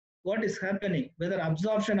 what is happening? Whether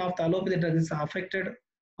absorption of the allopathy drug is affected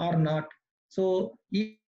or not. So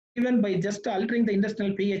even by just altering the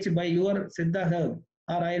intestinal pH by your Siddha herb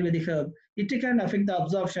or Ayurvedic herb, it can affect the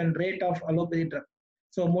absorption rate of allopathy drug.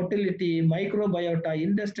 So motility, microbiota,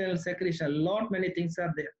 intestinal secretion, lot many things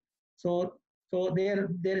are there. So there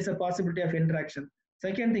is a possibility of interaction.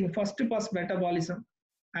 Second thing, first pass metabolism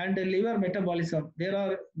and liver metabolism. There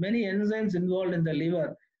are many enzymes involved in the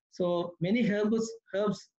liver. So many herbs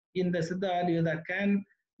in the Siddha Ayurveda can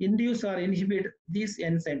induce or inhibit these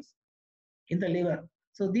enzymes in the liver.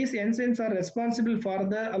 So these enzymes are responsible for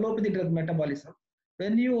the allopathy drug metabolism.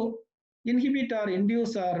 When you inhibit or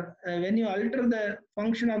induce or when you alter the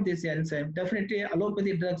function of this enzyme, definitely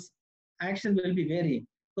allopathy drugs action will be varying.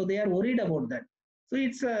 So they are worried about that. So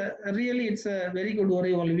it's it's a very good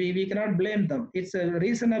worry only. We cannot blame them. It's a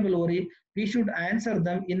reasonable worry. We should answer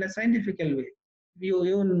them in a scientific way.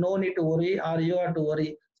 You no need to worry or you are to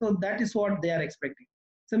worry. So that is what they are expecting.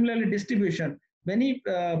 Similarly, distribution. Many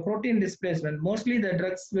protein displacement. Mostly the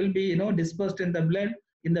drugs will be dispersed in the blood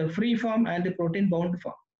in the free form and the protein bound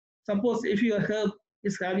form. Suppose if your herb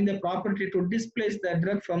is having the property to displace the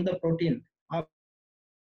drug from the protein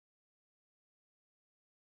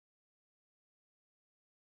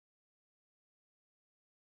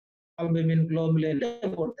albumin, globulin,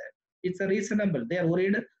 about that. It's a reasonable. They are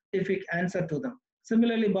worried. Scientific answer to them.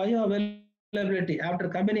 Similarly, bioavailability. After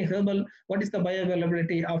combining herbal, what is the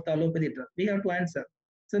bioavailability of the allopathy drug? We have to answer.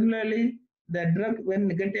 Similarly, the drug when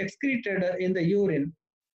get excreted in the urine,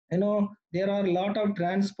 there are a lot of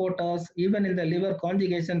transporters even in the liver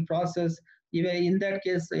conjugation process. Even in that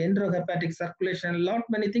case, enterohepatic circulation, lot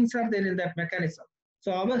many things are there in that mechanism.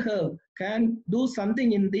 So our herb can do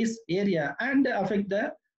something in this area and affect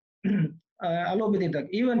the allopathy drug.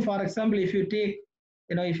 Even for example, if you take,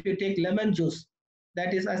 if you take lemon juice,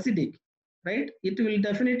 that is acidic, right? It will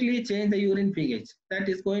definitely change the urine pH. That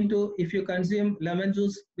is going to, if you consume lemon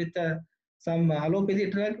juice with some allopathy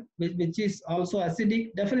drug, which is also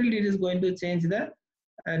acidic, definitely it is going to change the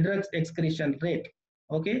drug excretion rate.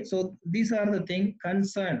 Okay, so these are the thing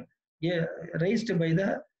concern, yeah, raised by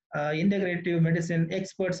the integrative medicine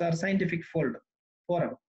experts or scientific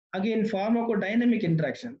forum. Again, pharmacodynamic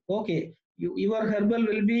interaction. Okay, your herbal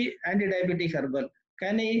will be anti-diabetic herbal.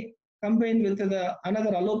 Can I combine with the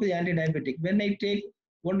another allopathy anti-diabetic? When I take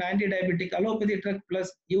one anti-diabetic allopathy drug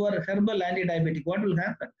plus your herbal anti-diabetic, what will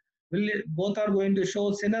happen? Will both are going to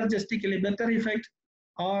show synergistically better effect,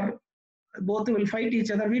 or both will fight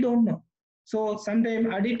each other? We don't know. So sometimes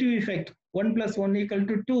additive effect, 1 plus 1 equal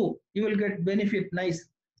to 2, you will get benefit, nice.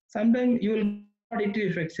 Sometimes you will get no additive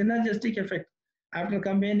effect, synergistic effect. After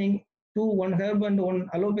combining one herb and one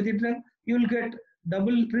allopathy drug, you will get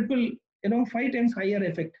double, triple, 5 times higher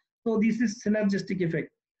effect. So this is synergistic effect.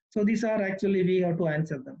 So these are actually, we have to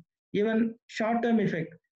answer them. Even short-term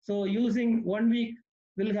effect. So using 1 week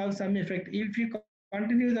will have some effect. If you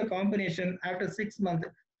continue the combination after 6 months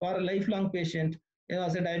for a lifelong patient,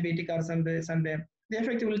 as a diabetic or someday, the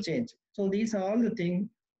effect will change. So these are all the things,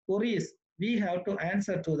 queries we have to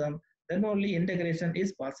answer to them. Then only integration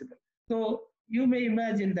is possible. So you may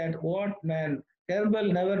imagine that, what man,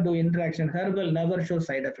 herbal never do interaction, herbal never show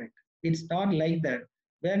side effect. It's not like that.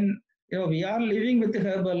 When we are living with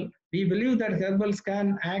herbal, we believe that herbals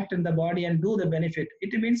can act in the body and do the benefit.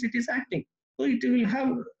 It means it is acting. So it will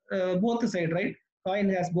have both side, right? Coin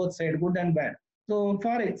has both side, good and bad. So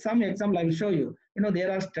for some example, I will show you.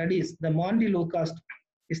 There are studies. The montelukast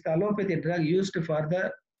is the allopathy drug used for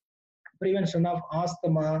the prevention of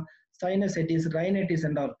asthma, sinusitis, rhinitis,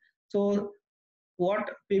 and all. So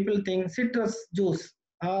what people think, citrus juice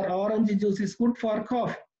or orange juice is good for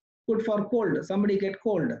cough, good for cold. Somebody get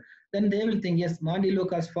cold, then they will think, yes,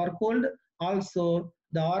 montelukast for cold. Also,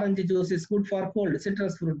 the orange juice is good for cold.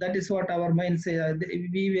 Citrus fruit. That is what our mind say.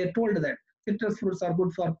 We were told that citrus fruits are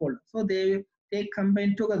good for cold. So they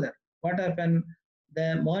combine together. What happened?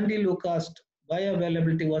 The montelukast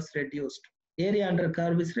bioavailability was reduced. Area under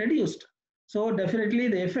curve is reduced. So definitely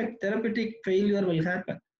the effect, therapeutic failure will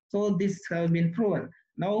happen. So this has been proven.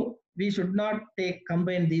 Now we should not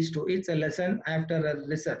combine these two. It's a lesson after a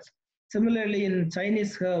research. Similarly, in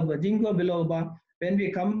Chinese herb, ginkgo biloba, when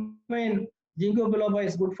we combine, ginkgo biloba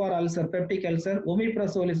is good for ulcer, peptic ulcer.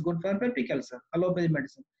 Omeprazole is good for peptic ulcer, allopathy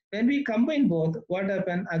medicine. When we combine both, what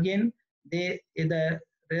happens? Again, the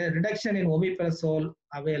reduction in omeprazole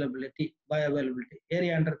availability, bioavailability,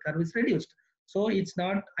 area under curve is reduced. So it's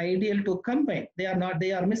not ideal to combine. They are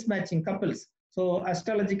mismatching couples. So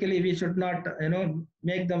astrologically, we should not,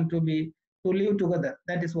 make them to live together.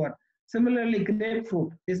 That is what. Similarly,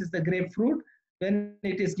 grapefruit. This is the grapefruit. When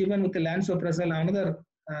it is given with the lansoprazole, another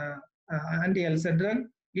anti-ulcer drug,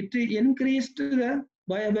 it increased the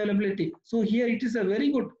bioavailability. So here it is a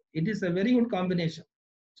very good. It is a very good combination.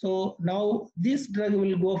 So now this drug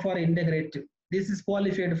will go for integrative. This is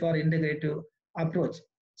qualified for integrative approach.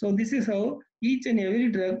 So this is how each and every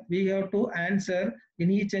drug we have to answer in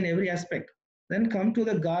each and every aspect. Then come to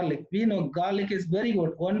the garlic. We know garlic is very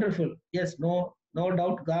good, wonderful. Yes, no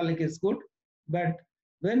doubt garlic is good. But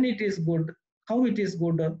when it is good, how it is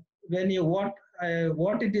good, when you what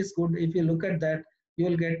it is good, if you look at that, you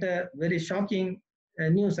will get a very shocking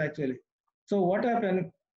news actually. So what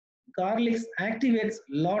happened? Garlic activates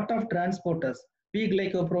lot of transporters,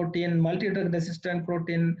 P-glycoprotein, multi-drug resistant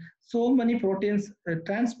protein, so many proteins,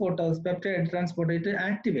 transporters, peptide transporter, it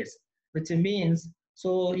activates, which means,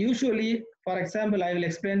 so usually, for example, I will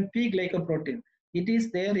explain P-glycoprotein. It is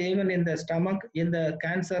there even in the stomach, in the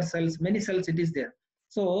cancer cells, many cells it is there.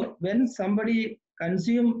 So when somebody a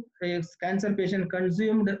cancer patient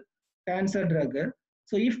consumed cancer drug,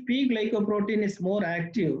 so if P-glycoprotein is more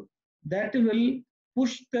active, that will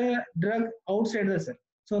push the drug outside the cell.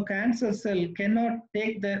 So cancer cell cannot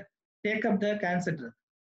take up the cancer drug.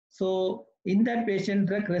 So in that patient,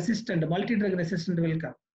 drug resistant, multi-drug resistant will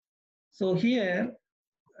come. So here,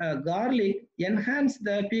 garlic enhance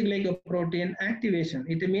the P-glycoprotein activation.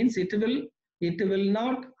 It means it will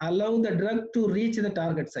not allow the drug to reach the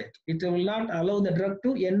target site. It will not allow the drug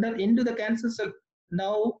to enter into the cancer cell.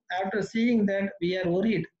 Now, after seeing that, we are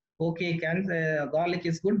worried. Okay, garlic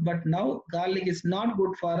is good, but now garlic is not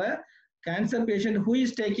good for a cancer patient who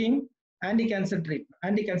is taking anti-cancer treatment,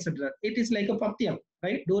 anti-cancer drug. It is like a pathyam,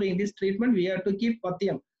 right? During this treatment, we have to keep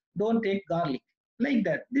pathyam. Don't take garlic. Like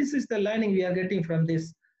that. This is the learning we are getting from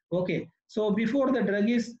this. Okay, so before the drug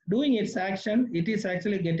is doing its action, it is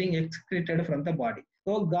actually getting excreted from the body.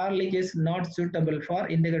 So garlic is not suitable for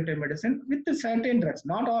integrative medicine with certain drugs,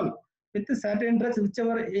 not all. With certain drugs,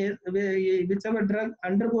 whichever drug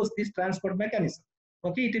undergoes this transport mechanism.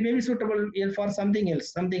 Okay, it may be suitable for something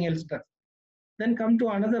else drugs. Then come to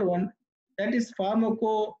another one, that is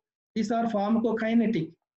these are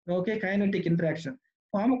pharmacokinetic, okay, kinetic interaction.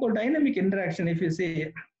 Pharmacodynamic interaction, if you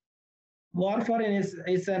say, warfarin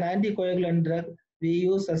is an anticoagulant drug we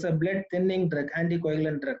use as a blood thinning drug,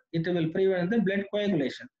 anticoagulant drug. It will prevent the blood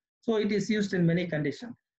coagulation. So it is used in many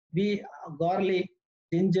conditions. Garlic,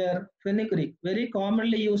 ginger, fenugreek, very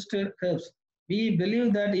commonly used herbs. We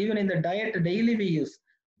believe that even in the diet daily we use.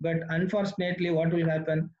 But unfortunately, what will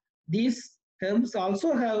happen? These herbs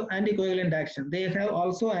also have anticoagulant action. They have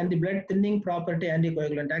also anti-blood thinning property,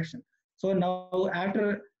 anticoagulant action. So now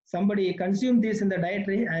after somebody consume this in the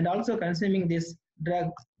dietary and also consuming this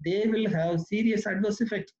drug, they will have serious adverse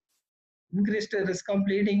effect, increased risk of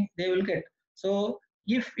bleeding they will get. So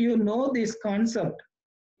if you know this concept,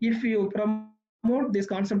 if you promote this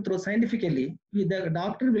concept through scientifically, the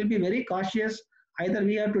doctor will be very cautious. Either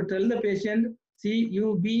we have to tell the patient, see,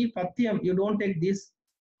 you be pathyam, you don't take this,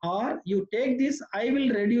 or you take this, I will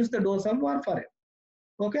reduce the dose of warfarin.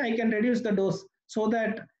 Okay, I can reduce the dose so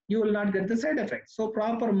that you will not get the side effects. So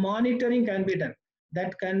proper monitoring can be done.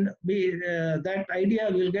 That can be that idea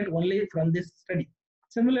we will get only from this study.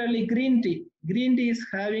 Similarly, green tea. Green tea is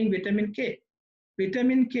having vitamin K.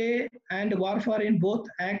 Vitamin K and warfarin both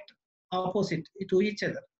act opposite to each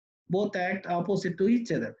other. Both act opposite to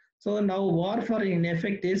each other. So now warfarin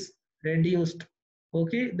effect is reduced.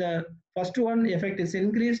 Okay, the first one effect is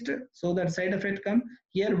increased, so that side effect come.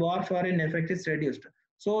 Here warfarin effect is reduced.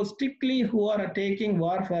 So strictly who are taking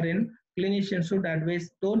warfarin, clinicians should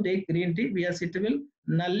advise don't take green tea because it will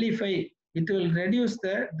nullify, it will reduce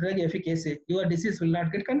the drug efficacy. Your disease will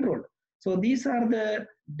not get controlled. So these are the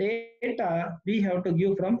data we have to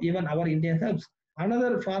give from even our Indian herbs.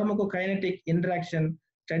 Another pharmacokinetic interaction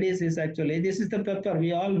studies is actually, this is the pepper,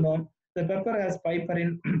 we all know. The pepper has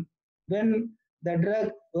piperine. When the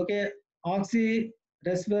drug, okay,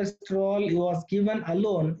 oxyresveratrol was given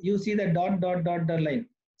alone, you see the dot line.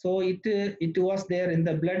 So it was there in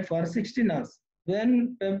the blood for 16 hours.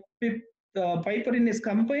 When piperine is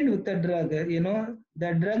combined with the drug,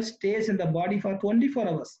 the drug stays in the body for 24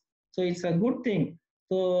 hours. So it's a good thing.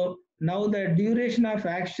 So now the duration of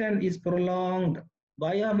action is prolonged,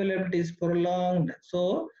 bioavailability is prolonged.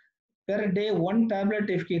 So per day, one tablet,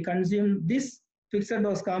 if you consume this fixed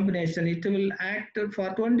dose combination, it will act for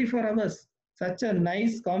 24 hours. Such a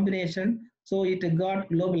nice combination. So it got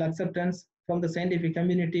global acceptance from the scientific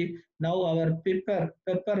community. Now our pepper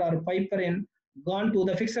or piperine gone to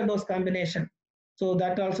the fixed dose combination. So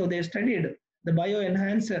that also they studied the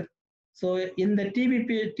bioenhancer. So in the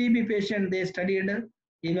TB patient, they studied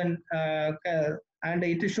even and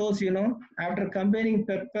it shows, after combining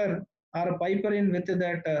pepper or piperine with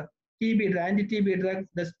that TB, anti-TB drug,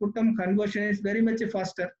 the sputum conversion is very much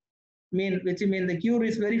faster. Which mean the cure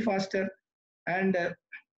is very faster, and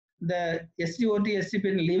the SGOT,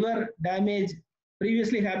 SGP liver damage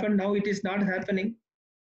previously happened, now it is not happening,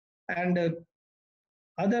 and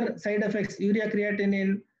other side effects, urea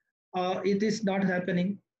creatinine, it is not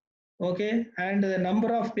happening. Okay, and the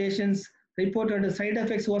number of patients reported side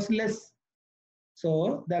effects was less.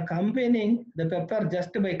 So the combining the pepper,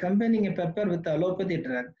 just by combining a pepper with the allopathy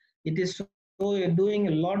drug, it is so doing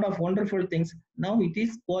a lot of wonderful things. Now it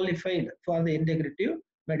is qualified for the integrative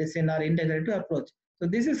medicine or integrative approach. So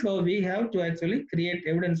this is how we have to actually create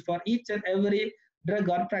evidence for each and every drug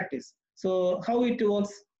or practice. So how it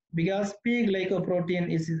works, because P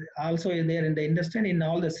glycoprotein is also there in the intestine in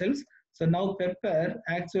all the cells. So now pepper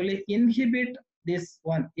actually inhibit this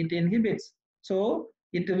one, it inhibits. So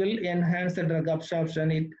it will enhance the drug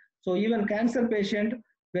absorption. So even cancer patient,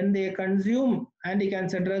 when they consume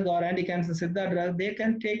anti-cancer drug or anti-cancer Siddha drug, they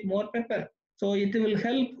can take more pepper. So it will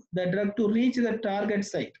help the drug to reach the target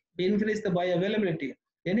site, increase the bioavailability.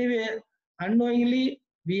 Anyway, unknowingly,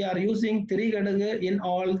 we are using Tirigadaga in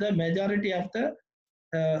all the majority of the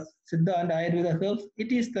Siddha and Ayurveda herbs.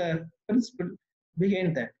 It is the principle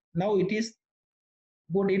behind that. Now it is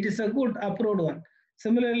good. It is a good approved one.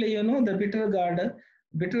 Similarly, the bitter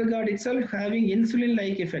gourd itself having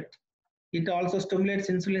insulin-like effect. It also stimulates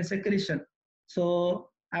insulin secretion. So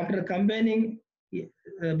after combining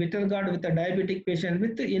bitter gourd with a diabetic patient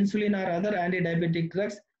with insulin or other anti-diabetic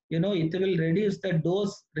drugs, it will reduce the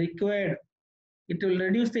dose required. It will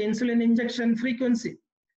reduce the insulin injection frequency.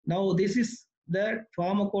 Now this is the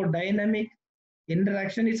pharmacodynamic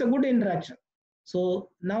interaction. It's a good interaction. So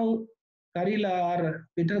now Karila or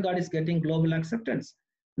bitter gourd is getting global acceptance.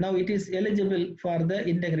 Now it is eligible for the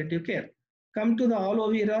integrative care. Come to the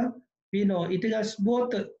aloe vera, we know it has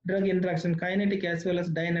both drug interaction, kinetic as well as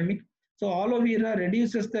dynamic. So aloe vera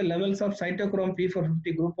reduces the levels of cytochrome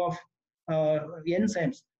P450 group of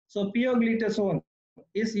enzymes. So pioglitazone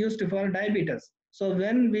is used for diabetes. So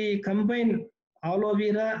when we combine aloe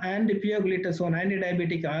vera and pioglitazone,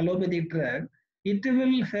 anti-diabetic allopathic drug, it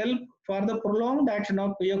will help for the prolonged action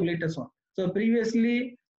of pioglitazone. So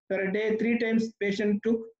previously per day 3 times patient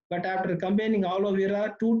took, but after combining aloe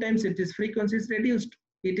vera 2 times its frequency is reduced.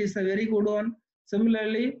 It is a very good one.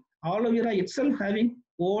 Similarly, aloe vera itself having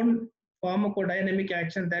own pharmacodynamic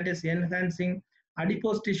action, that is enhancing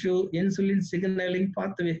adipose tissue insulin signaling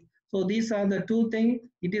pathway. So these are the two things.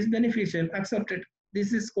 It is beneficial, accepted.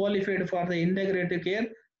 This is qualified for the integrative care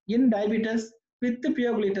in diabetes with the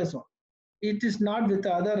pioglitazone. It is not with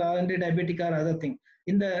other anti-diabetic or other thing.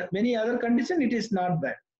 In the many other condition, it is not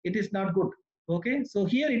bad. It is not good. Okay, so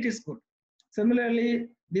here it is good. Similarly,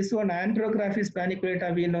 this one Andrographis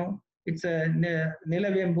paniculata, we know it's a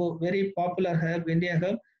Nilavembu, very popular herb, Indian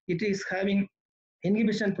herb. It is having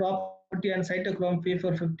inhibition property on cytochrome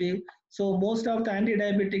P450. So most of the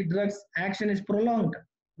anti-diabetic drugs action is prolonged.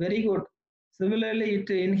 Very good. Similarly, it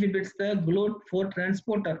inhibits the GLUT4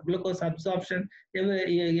 transporter, glucose absorption.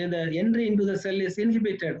 The entry into the cell is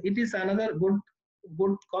inhibited. It is another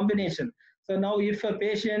good combination. So now if a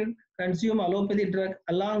patient consume allopathy drug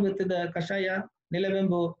along with the Kashaya,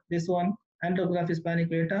 Nilavembu, this one, Andrographis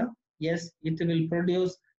paniculata, yes, it will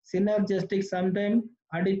produce synergistic, sometimes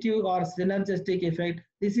additive or synergistic effect.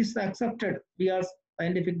 This is accepted because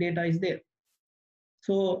scientific data is there.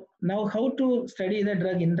 So now how to study the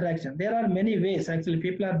drug interaction? There are many ways actually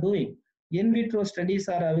people are doing. In vitro studies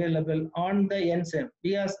are available on the enzyme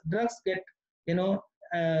because drugs get,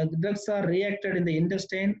 drugs are reacted in the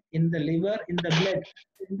intestine, in the liver, in the blood,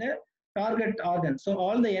 in the target organ. So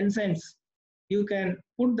all the enzymes, you can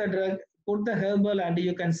put the drug, put the herbal, and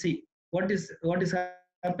you can see what is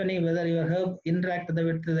happening, whether your herb interact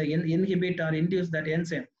with the inhibit or induce that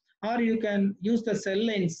enzyme, or you can use the cell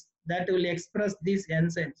lines that will express these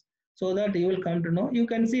enzymes, so that you will come to know. You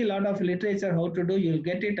can see a lot of literature how to do, you will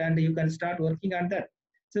get it, and you can start working on that.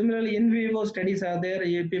 Similarly, in vivo studies are there.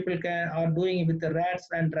 People are doing with the rats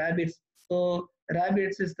and rabbits. So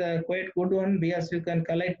rabbits is the quite good one because you can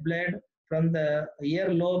collect blood from the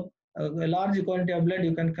earlobe. A large quantity of blood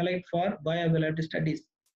you can collect for bioavailability studies.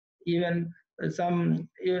 Even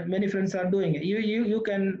many friends are doing it. You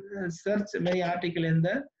can search many article in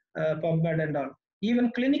the PubMed and all. Even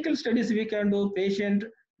clinical studies we can do.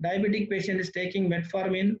 Diabetic patient is taking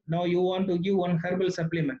metformin. Now you want to give one herbal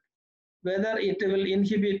supplement, whether it will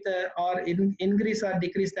inhibit or increase or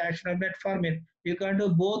decrease the action of metformin. You can do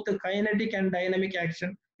both the kinetic and dynamic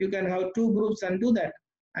action. You can have two groups and do that,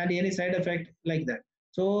 and any side effect like that.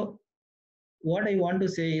 So what I want to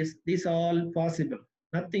say is this all possible.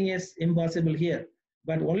 Nothing is impossible here.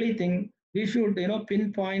 But only thing, we should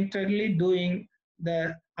pinpointedly doing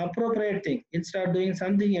the appropriate thing instead of doing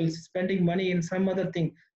something else, spending money in some other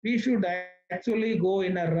thing. We should actually go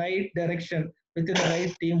in a right direction within the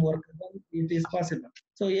right teamwork. Then it is possible.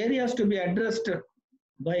 So areas to be addressed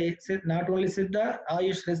by not only Siddha,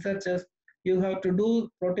 Ayush researchers, you have to do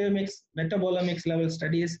proteomics, metabolomics level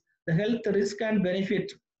studies. The health risk and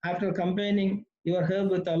benefit after combining your herb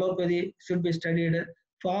with allopathy should be studied.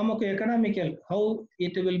 Pharmacoeconomical, how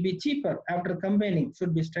it will be cheaper after combining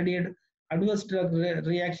should be studied. Adverse drug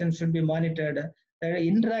reaction should be monitored. The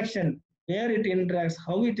interaction, where it interacts,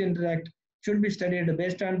 how it interacts should be studied.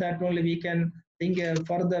 Based on that only we can think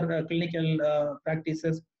further clinical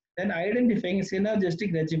practices. Then identifying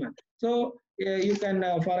synergistic regimen. So you can,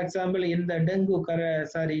 for example, in the dengue,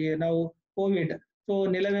 now COVID. So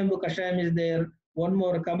Nilavembu Kashayam is there. One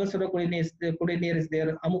more Kabasura Kudinir is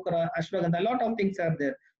there. Amukara, Ashwagandha. A lot of things are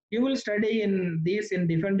there. You will study in these in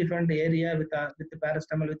different area with the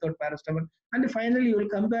paracetamol, without paracetamol, and finally you will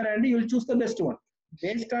compare and you will choose the best one.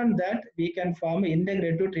 Based on that, we can form an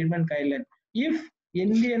integrative treatment guideline. If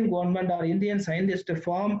Indian government or Indian scientists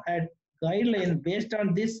form a guideline based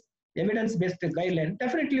on this evidence-based guideline,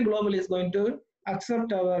 definitely global is going to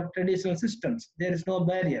accept our traditional systems. There is no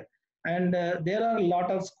barrier. And there are a lot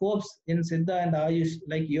of scopes in Siddha and Ayush,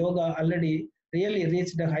 like yoga already really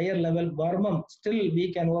reached a higher level. Varmam, still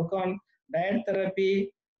we can work on diet therapy,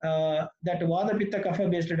 that Vada Pitta Kapha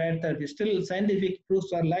based diet therapy. Still scientific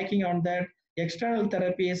proofs are lacking on that. External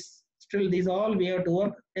therapies, still these all we have to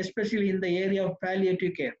work, especially in the area of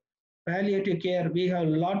palliative care. Palliative care, we have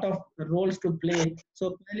a lot of roles to play.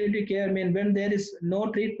 So palliative care means when there is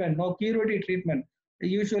no treatment, no curative treatment,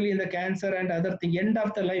 usually in the cancer and other thing, end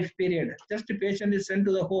of the life period, just the patient is sent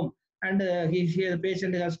to the home. and the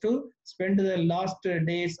patient has to spend the last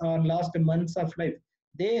days or last months of life.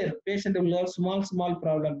 There, patient will have small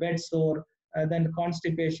problem, bed sore, then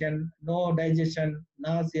constipation, no digestion,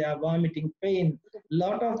 nausea, vomiting, pain,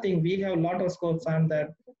 lot of things. We have lot of scopes on that.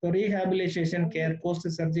 So rehabilitation care,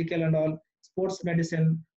 post-surgical and all, sports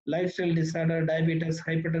medicine, lifestyle disorder, diabetes,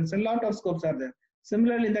 hypertension, lot of scopes are there.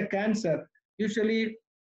 Similarly, the cancer, usually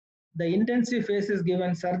the intensive phase is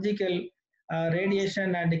given surgical,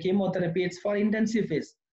 radiation and chemotherapy. It's for intensive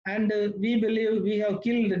phase. And we believe we have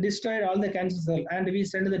killed, destroyed all the cancer cell, and we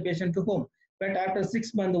send the patient to home. But after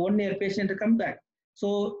 6 months, 1 year, patient come back.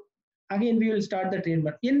 So again, we will start the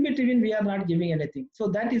treatment. In between, we are not giving anything. So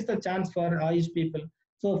that is the chance for Ayush people.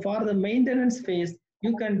 So for the maintenance phase,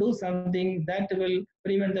 you can do something that will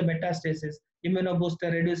prevent the metastasis, immunobooster,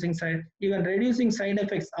 even reducing side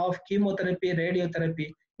effects of chemotherapy,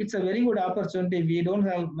 radiotherapy. It's a very good opportunity. We don't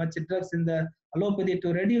have much drugs in the allopathy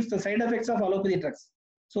to reduce the side effects of allopathy drugs.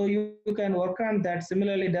 So you can work on that.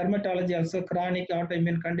 Similarly, dermatology also, chronic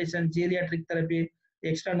autoimmune condition, geriatric therapy,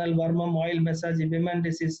 external vermum, oil massage, women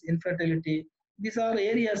disease, infertility. These are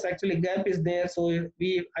areas actually gap is there. So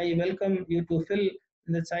I welcome you to fill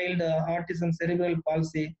in the child autism, cerebral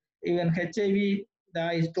palsy, even HIV.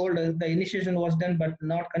 I told the initiation was done but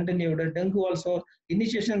not continued. Dengue also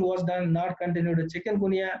initiation was done, not continued.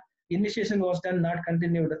 Chikungunya initiation was done, not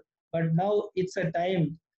continued. But now it's a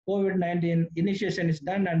time. COVID-19 initiation is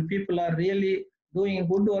done and people are really doing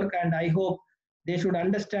good work, and I hope they should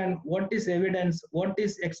understand what is evidence, what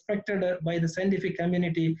is expected by the scientific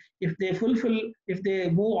community. If they fulfill, if they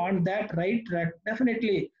move on that right track,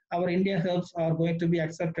 definitely our Indian herbs are going to be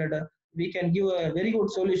accepted. We can give a very good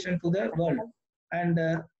solution to the world. And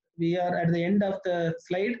we are at the end of the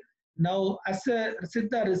slide. Now, as a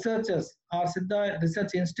Siddha researchers or Siddha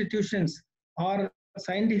research institutions or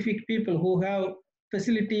scientific people who have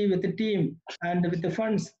facility with the team and with the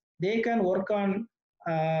funds, they can work on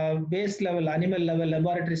base level, animal level,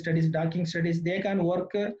 laboratory studies, docking studies. They can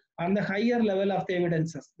work on the higher level of the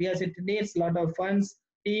evidences because it needs a lot of funds,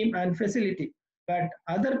 team, and facility. But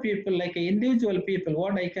other people, like individual people,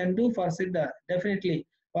 what I can do for Siddha, definitely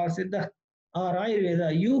for Siddha or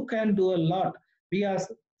Ayurveda, you can do a lot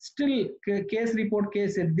because still case report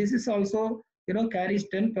case, this is also carries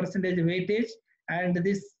 10% weightage, and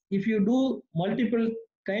this if you do multiple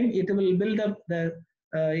time, it will build up the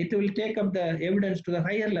it will take up the evidence to the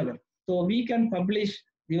higher level. So we can publish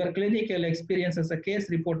your clinical experience as a case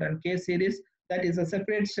report and case series. That is a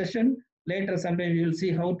separate session. Later, sometime you will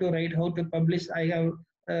see how to write, how to publish. I have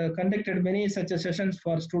conducted many such sessions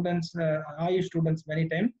for students, Ayush students, many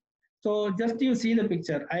times. So just you see the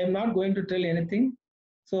picture. I am not going to tell anything.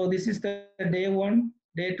 So this is the day 1,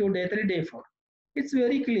 day 2, day 3, day 4. It's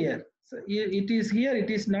very clear. So it is here, it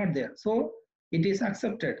is not there. So it is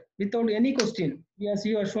accepted without any question. Yes,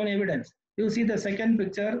 you have shown evidence. You see the second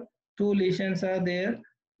picture, 2 lesions are there,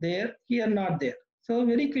 here not there. So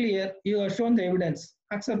very clear, you have shown the evidence,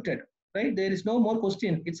 accepted, right? There is no more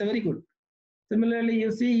question. It's a very good. Similarly,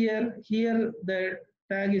 you see here the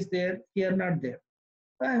tag is there, here not there.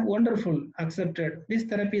 Wonderful, accepted. This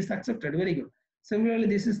therapy is accepted, very good. Similarly,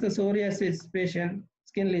 this is the psoriasis patient,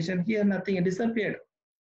 skin lesion, here nothing, it disappeared.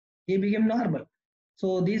 He became normal.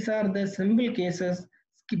 So these are the simple cases.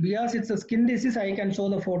 Because it's a skin disease, I can show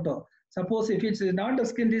the photo. Suppose if it's not a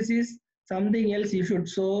skin disease, something else you should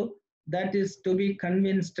show that is to be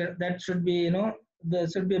convinced, that should be, there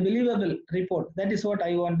should be a believable report. That is what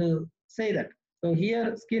I want to say that. So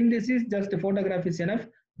here, skin disease, just a photograph is enough.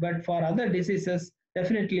 But for other diseases,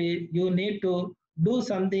 definitely you need to do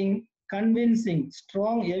something convincing,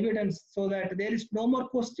 strong evidence so that there is no more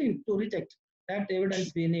question to reject. That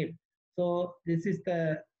evidence we need. So this is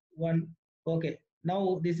the one. Okay,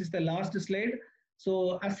 now this is the last slide.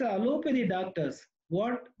 So as a allopathy doctors,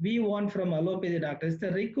 what we want from allopathy doctors,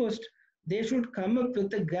 the request, they should come up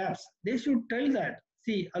with the gaps. They should tell that,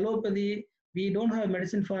 see, allopathy, we don't have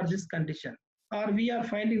medicine for this condition, or we are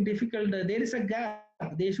finding difficult, there is a gap.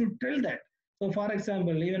 They should tell that. So for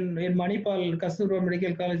example, even in Manipal, Kasturba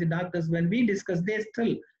Medical College doctors, when we discuss, they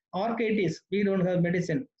still, arthritis, we don't have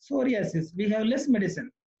medicine. Psoriasis, we have less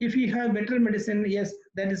medicine. If we have better medicine, yes,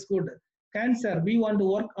 that is good. Cancer, we want to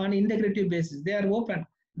work on integrative basis. They are open.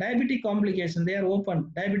 Diabetic complication, they are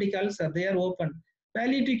open. Diabetic ulcer, they are open.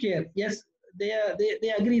 Palliative care, yes, they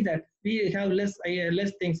agree that we have less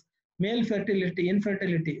things. Male fertility,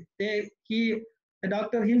 infertility, the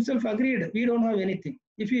doctor himself agreed, we don't have anything.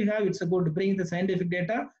 If you have, it's a good, bring the scientific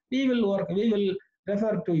data, we will work, we will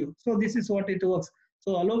refer to you. So this is what it works.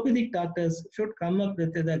 So allopathic doctors should come up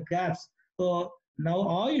with the gaps. So now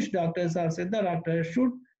Ayush doctors or Siddha doctors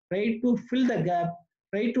should try to fill the gap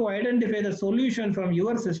try to identify the solution from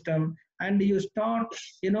your system, and you start,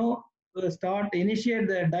 start initiate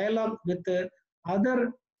the dialogue with the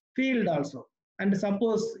other field also. And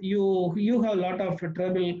suppose you have a lot of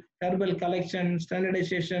trouble, herbal collection,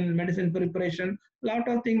 standardization, medicine preparation, lot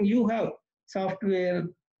of things you have, software.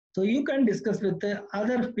 So you can discuss with the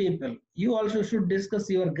other people. You also should discuss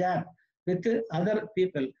your gap with the other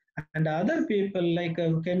people. And other people like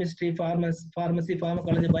chemistry, pharmacy,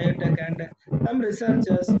 pharmacology, biotech, and some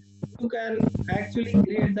researchers, you can actually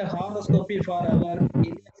create the horoscopy for our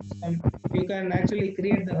Indian system. You can actually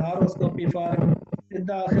create the horoscopy for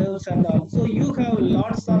Siddha herbs and all. So you have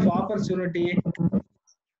lots of opportunity.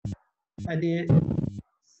 The,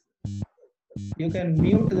 you can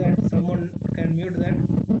mute that. Someone can mute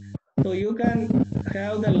that. So you can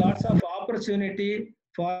have the lots of opportunity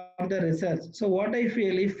for the research. So what I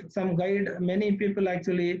feel, if some guide, many people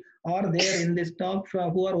actually are there in this talk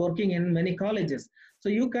who are working in many colleges. So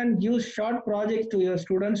you can use short projects to your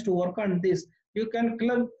students to work on this. You can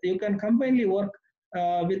combinedly work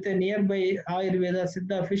with a nearby Ayurveda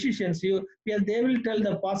Siddha physicians. Yes, they will tell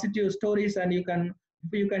the positive stories, and you can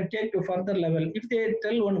take to further level. If they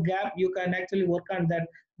tell one gap, you can actually work on that,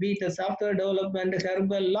 be it a software development,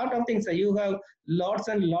 herbal, lot of things. You have lots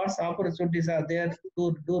and lots of opportunities are there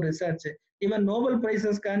to do research. Even Nobel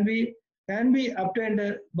prizes can be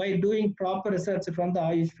obtained by doing proper research from the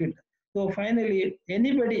Ayush field. So finally,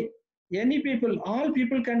 any people, all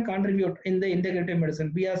people can contribute in the integrative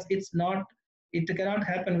medicine, because it cannot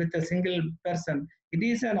happen with a single person. It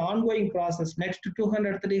is an ongoing process. Next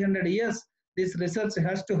 200, 300 years, this research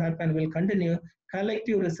has to happen, will continue.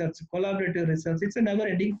 Collective research, collaborative research, it's a never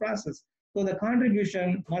ending process. So the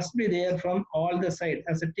contribution must be there from all the sides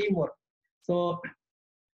as a teamwork. So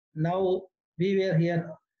now we were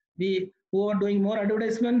here, we who are doing more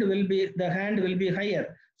advertisement, will be the hand will be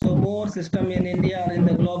higher. So more system in India or in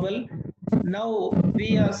the global. Now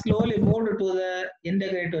we are slowly moved to the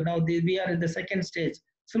integrator. Now we are in the second stage.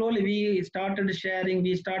 Slowly we started sharing,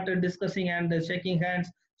 we started discussing and shaking hands.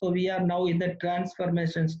 So we are now in the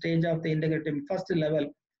transformation stage of the integrative first level.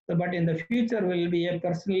 So, but in the future will be a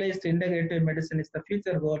personalized integrative medicine is the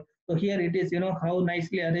future goal. So here it is, how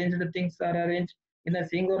nicely arranged things are arranged in a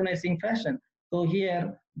synchronizing fashion. So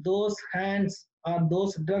here those hands or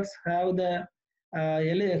those drugs have the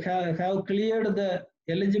have cleared the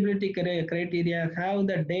eligibility criteria, have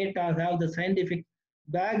the data, have the scientific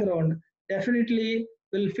background, definitely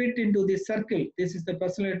will fit into this circle. This is the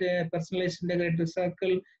personalized integrative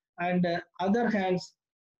circle. And other hands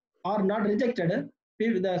are not rejected.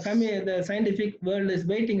 The scientific world is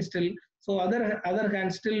waiting still. So other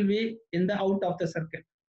hands still be in the out of the circle.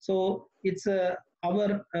 So it's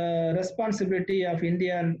our responsibility of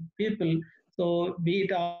Indian people. So be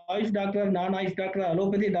it Ayush doctor, non-Ayush doctor,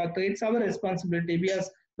 allopathy doctor, it's our responsibility,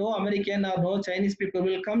 because no American or no Chinese people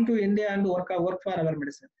will come to India and work for our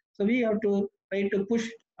medicine. So we have to try to push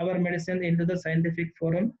our medicine into the scientific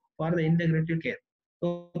forum for the integrative care.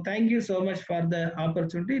 So thank you so much for the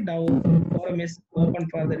opportunity. Now forum is open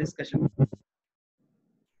for the discussion.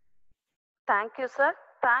 Thank you, sir.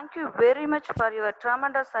 Thank you very much for your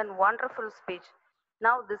tremendous and wonderful speech.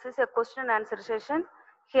 Now, this is a question and answer session.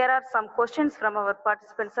 Here are some questions from our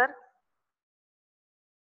participants, sir.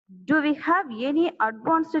 Do we have any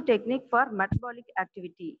advanced technique for metabolic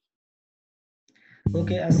activity?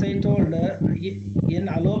 Okay, as I told, in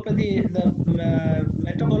allopathy, the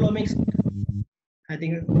metabolomics, I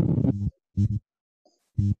think,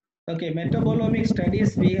 okay, metabolomic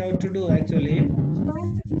studies we have to do actually.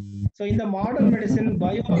 So in the modern medicine,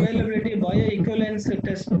 bioavailability, bioequivalence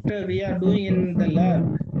test we are doing in the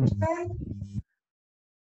lab.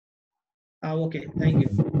 Okay, thank you.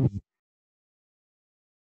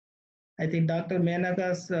 I think Dr.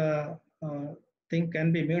 Menaka's thing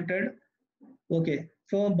can be muted. Okay,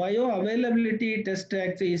 so bioavailability test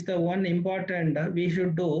actually is the one important we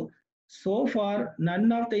should do. So far,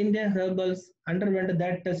 none of the Indian herbals underwent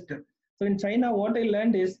that test. So in China, what I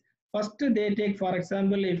learned is first they take, for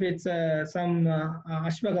example, if it's some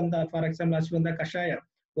ashwagandha, for example, ashwagandha kashaya,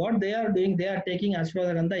 what they are doing, they are taking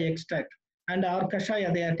ashwagandha extract and our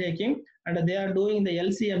kashaya they are taking, and they are doing the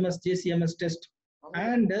LCMS, GCMS test,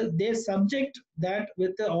 and they subject that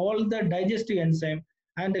with all the digestive enzyme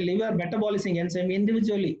and liver metabolizing enzyme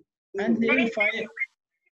individually, and they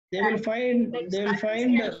will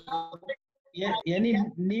find any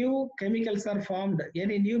new chemicals are formed,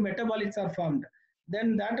 any new metabolites are formed,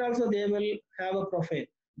 then that also they will have a profile.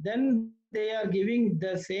 Then they are giving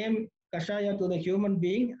the same kashaya to the human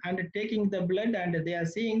being and taking the blood, and they are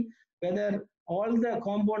seeing whether all the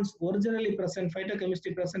compounds originally present,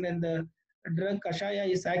 phytochemistry present in the drug kashaya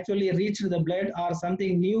is actually reached the blood or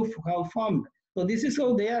something new have formed. So this is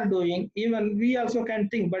how they are doing. Even we also can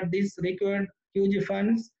think, but this required huge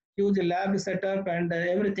funds, huge lab setup, and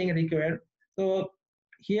everything required. So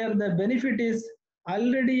here the benefit is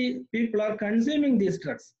already people are consuming these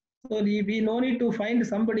drugs. So we no need to find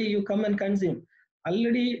somebody you come and consume.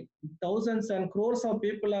 Already thousands and crores of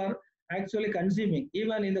people are actually consuming.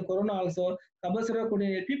 Even in the corona also,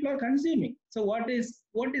 people are consuming. So what is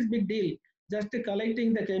big deal? Just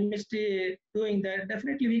collecting the chemistry, doing that,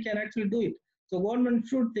 definitely we can actually do it. So government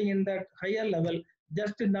should think in that higher level,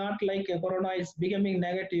 just not like corona is becoming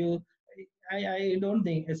negative. I don't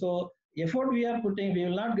think so. Effort we are putting, we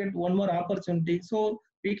will not get one more opportunity. So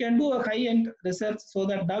we can do a high-end research so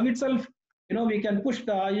that now itself, we can push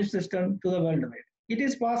the Ayush system to the worldwide. It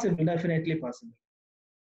is possible, definitely possible.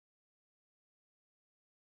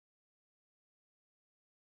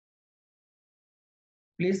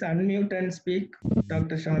 Please unmute and speak,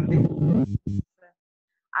 Dr. Shanti.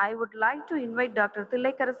 I would like to invite Dr.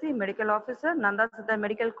 Thilakarasi, Medical Officer, Nandha Siddha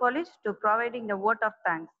Medical College, to providing the vote of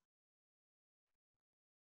thanks.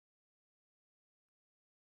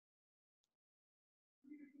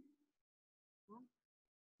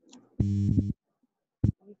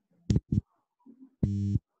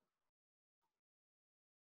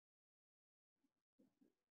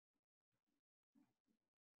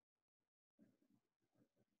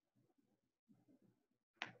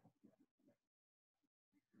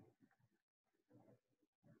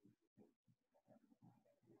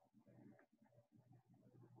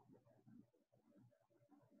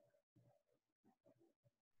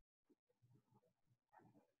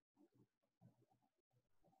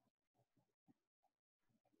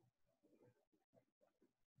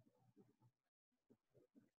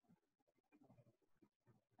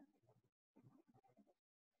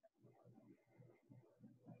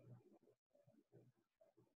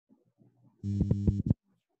 Good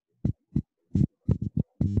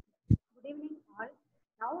evening, all.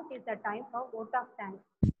 Now it is the time for vote of thanks.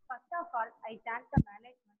 First of all, I thank the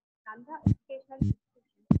management, Nandha Educational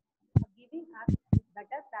Institution, for giving us this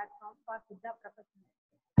better platform for Siddha professionals.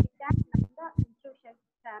 I thank Nandha Institution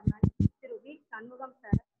Chairman, Thiru V. Shanmugam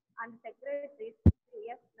Sir, and Secretaries,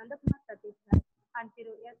 Thiru S. Nandakumar Satish Sir, and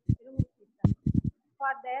Thiru S. Tirumurthy Sir, for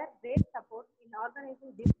their great support in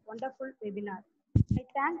organizing this wonderful webinar. I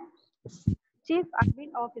thank Chief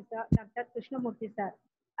Admin Officer Dr. Krishnamurthy Sir.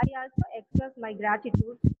 I also express my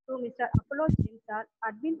gratitude to Mr. Apollo Jain Sir,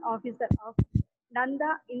 Admin Officer of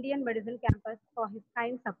Nanda Indian Medicine Campus, for his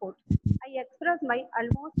kind support. I express my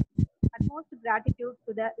utmost gratitude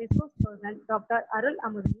to the resource person Dr. Arul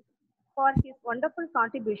Amuthan for his wonderful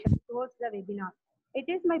contribution towards the webinar. It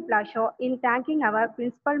is my pleasure in thanking our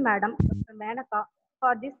Principal Madam Dr. Melaka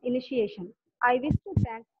for this initiation. I wish to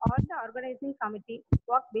thank all the organizing committee who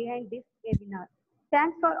worked behind this webinar.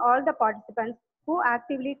 Thanks for all the participants who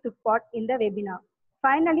actively took part in the webinar.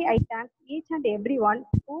 Finally, I thank each and everyone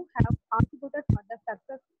who have contributed for the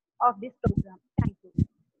success of this program.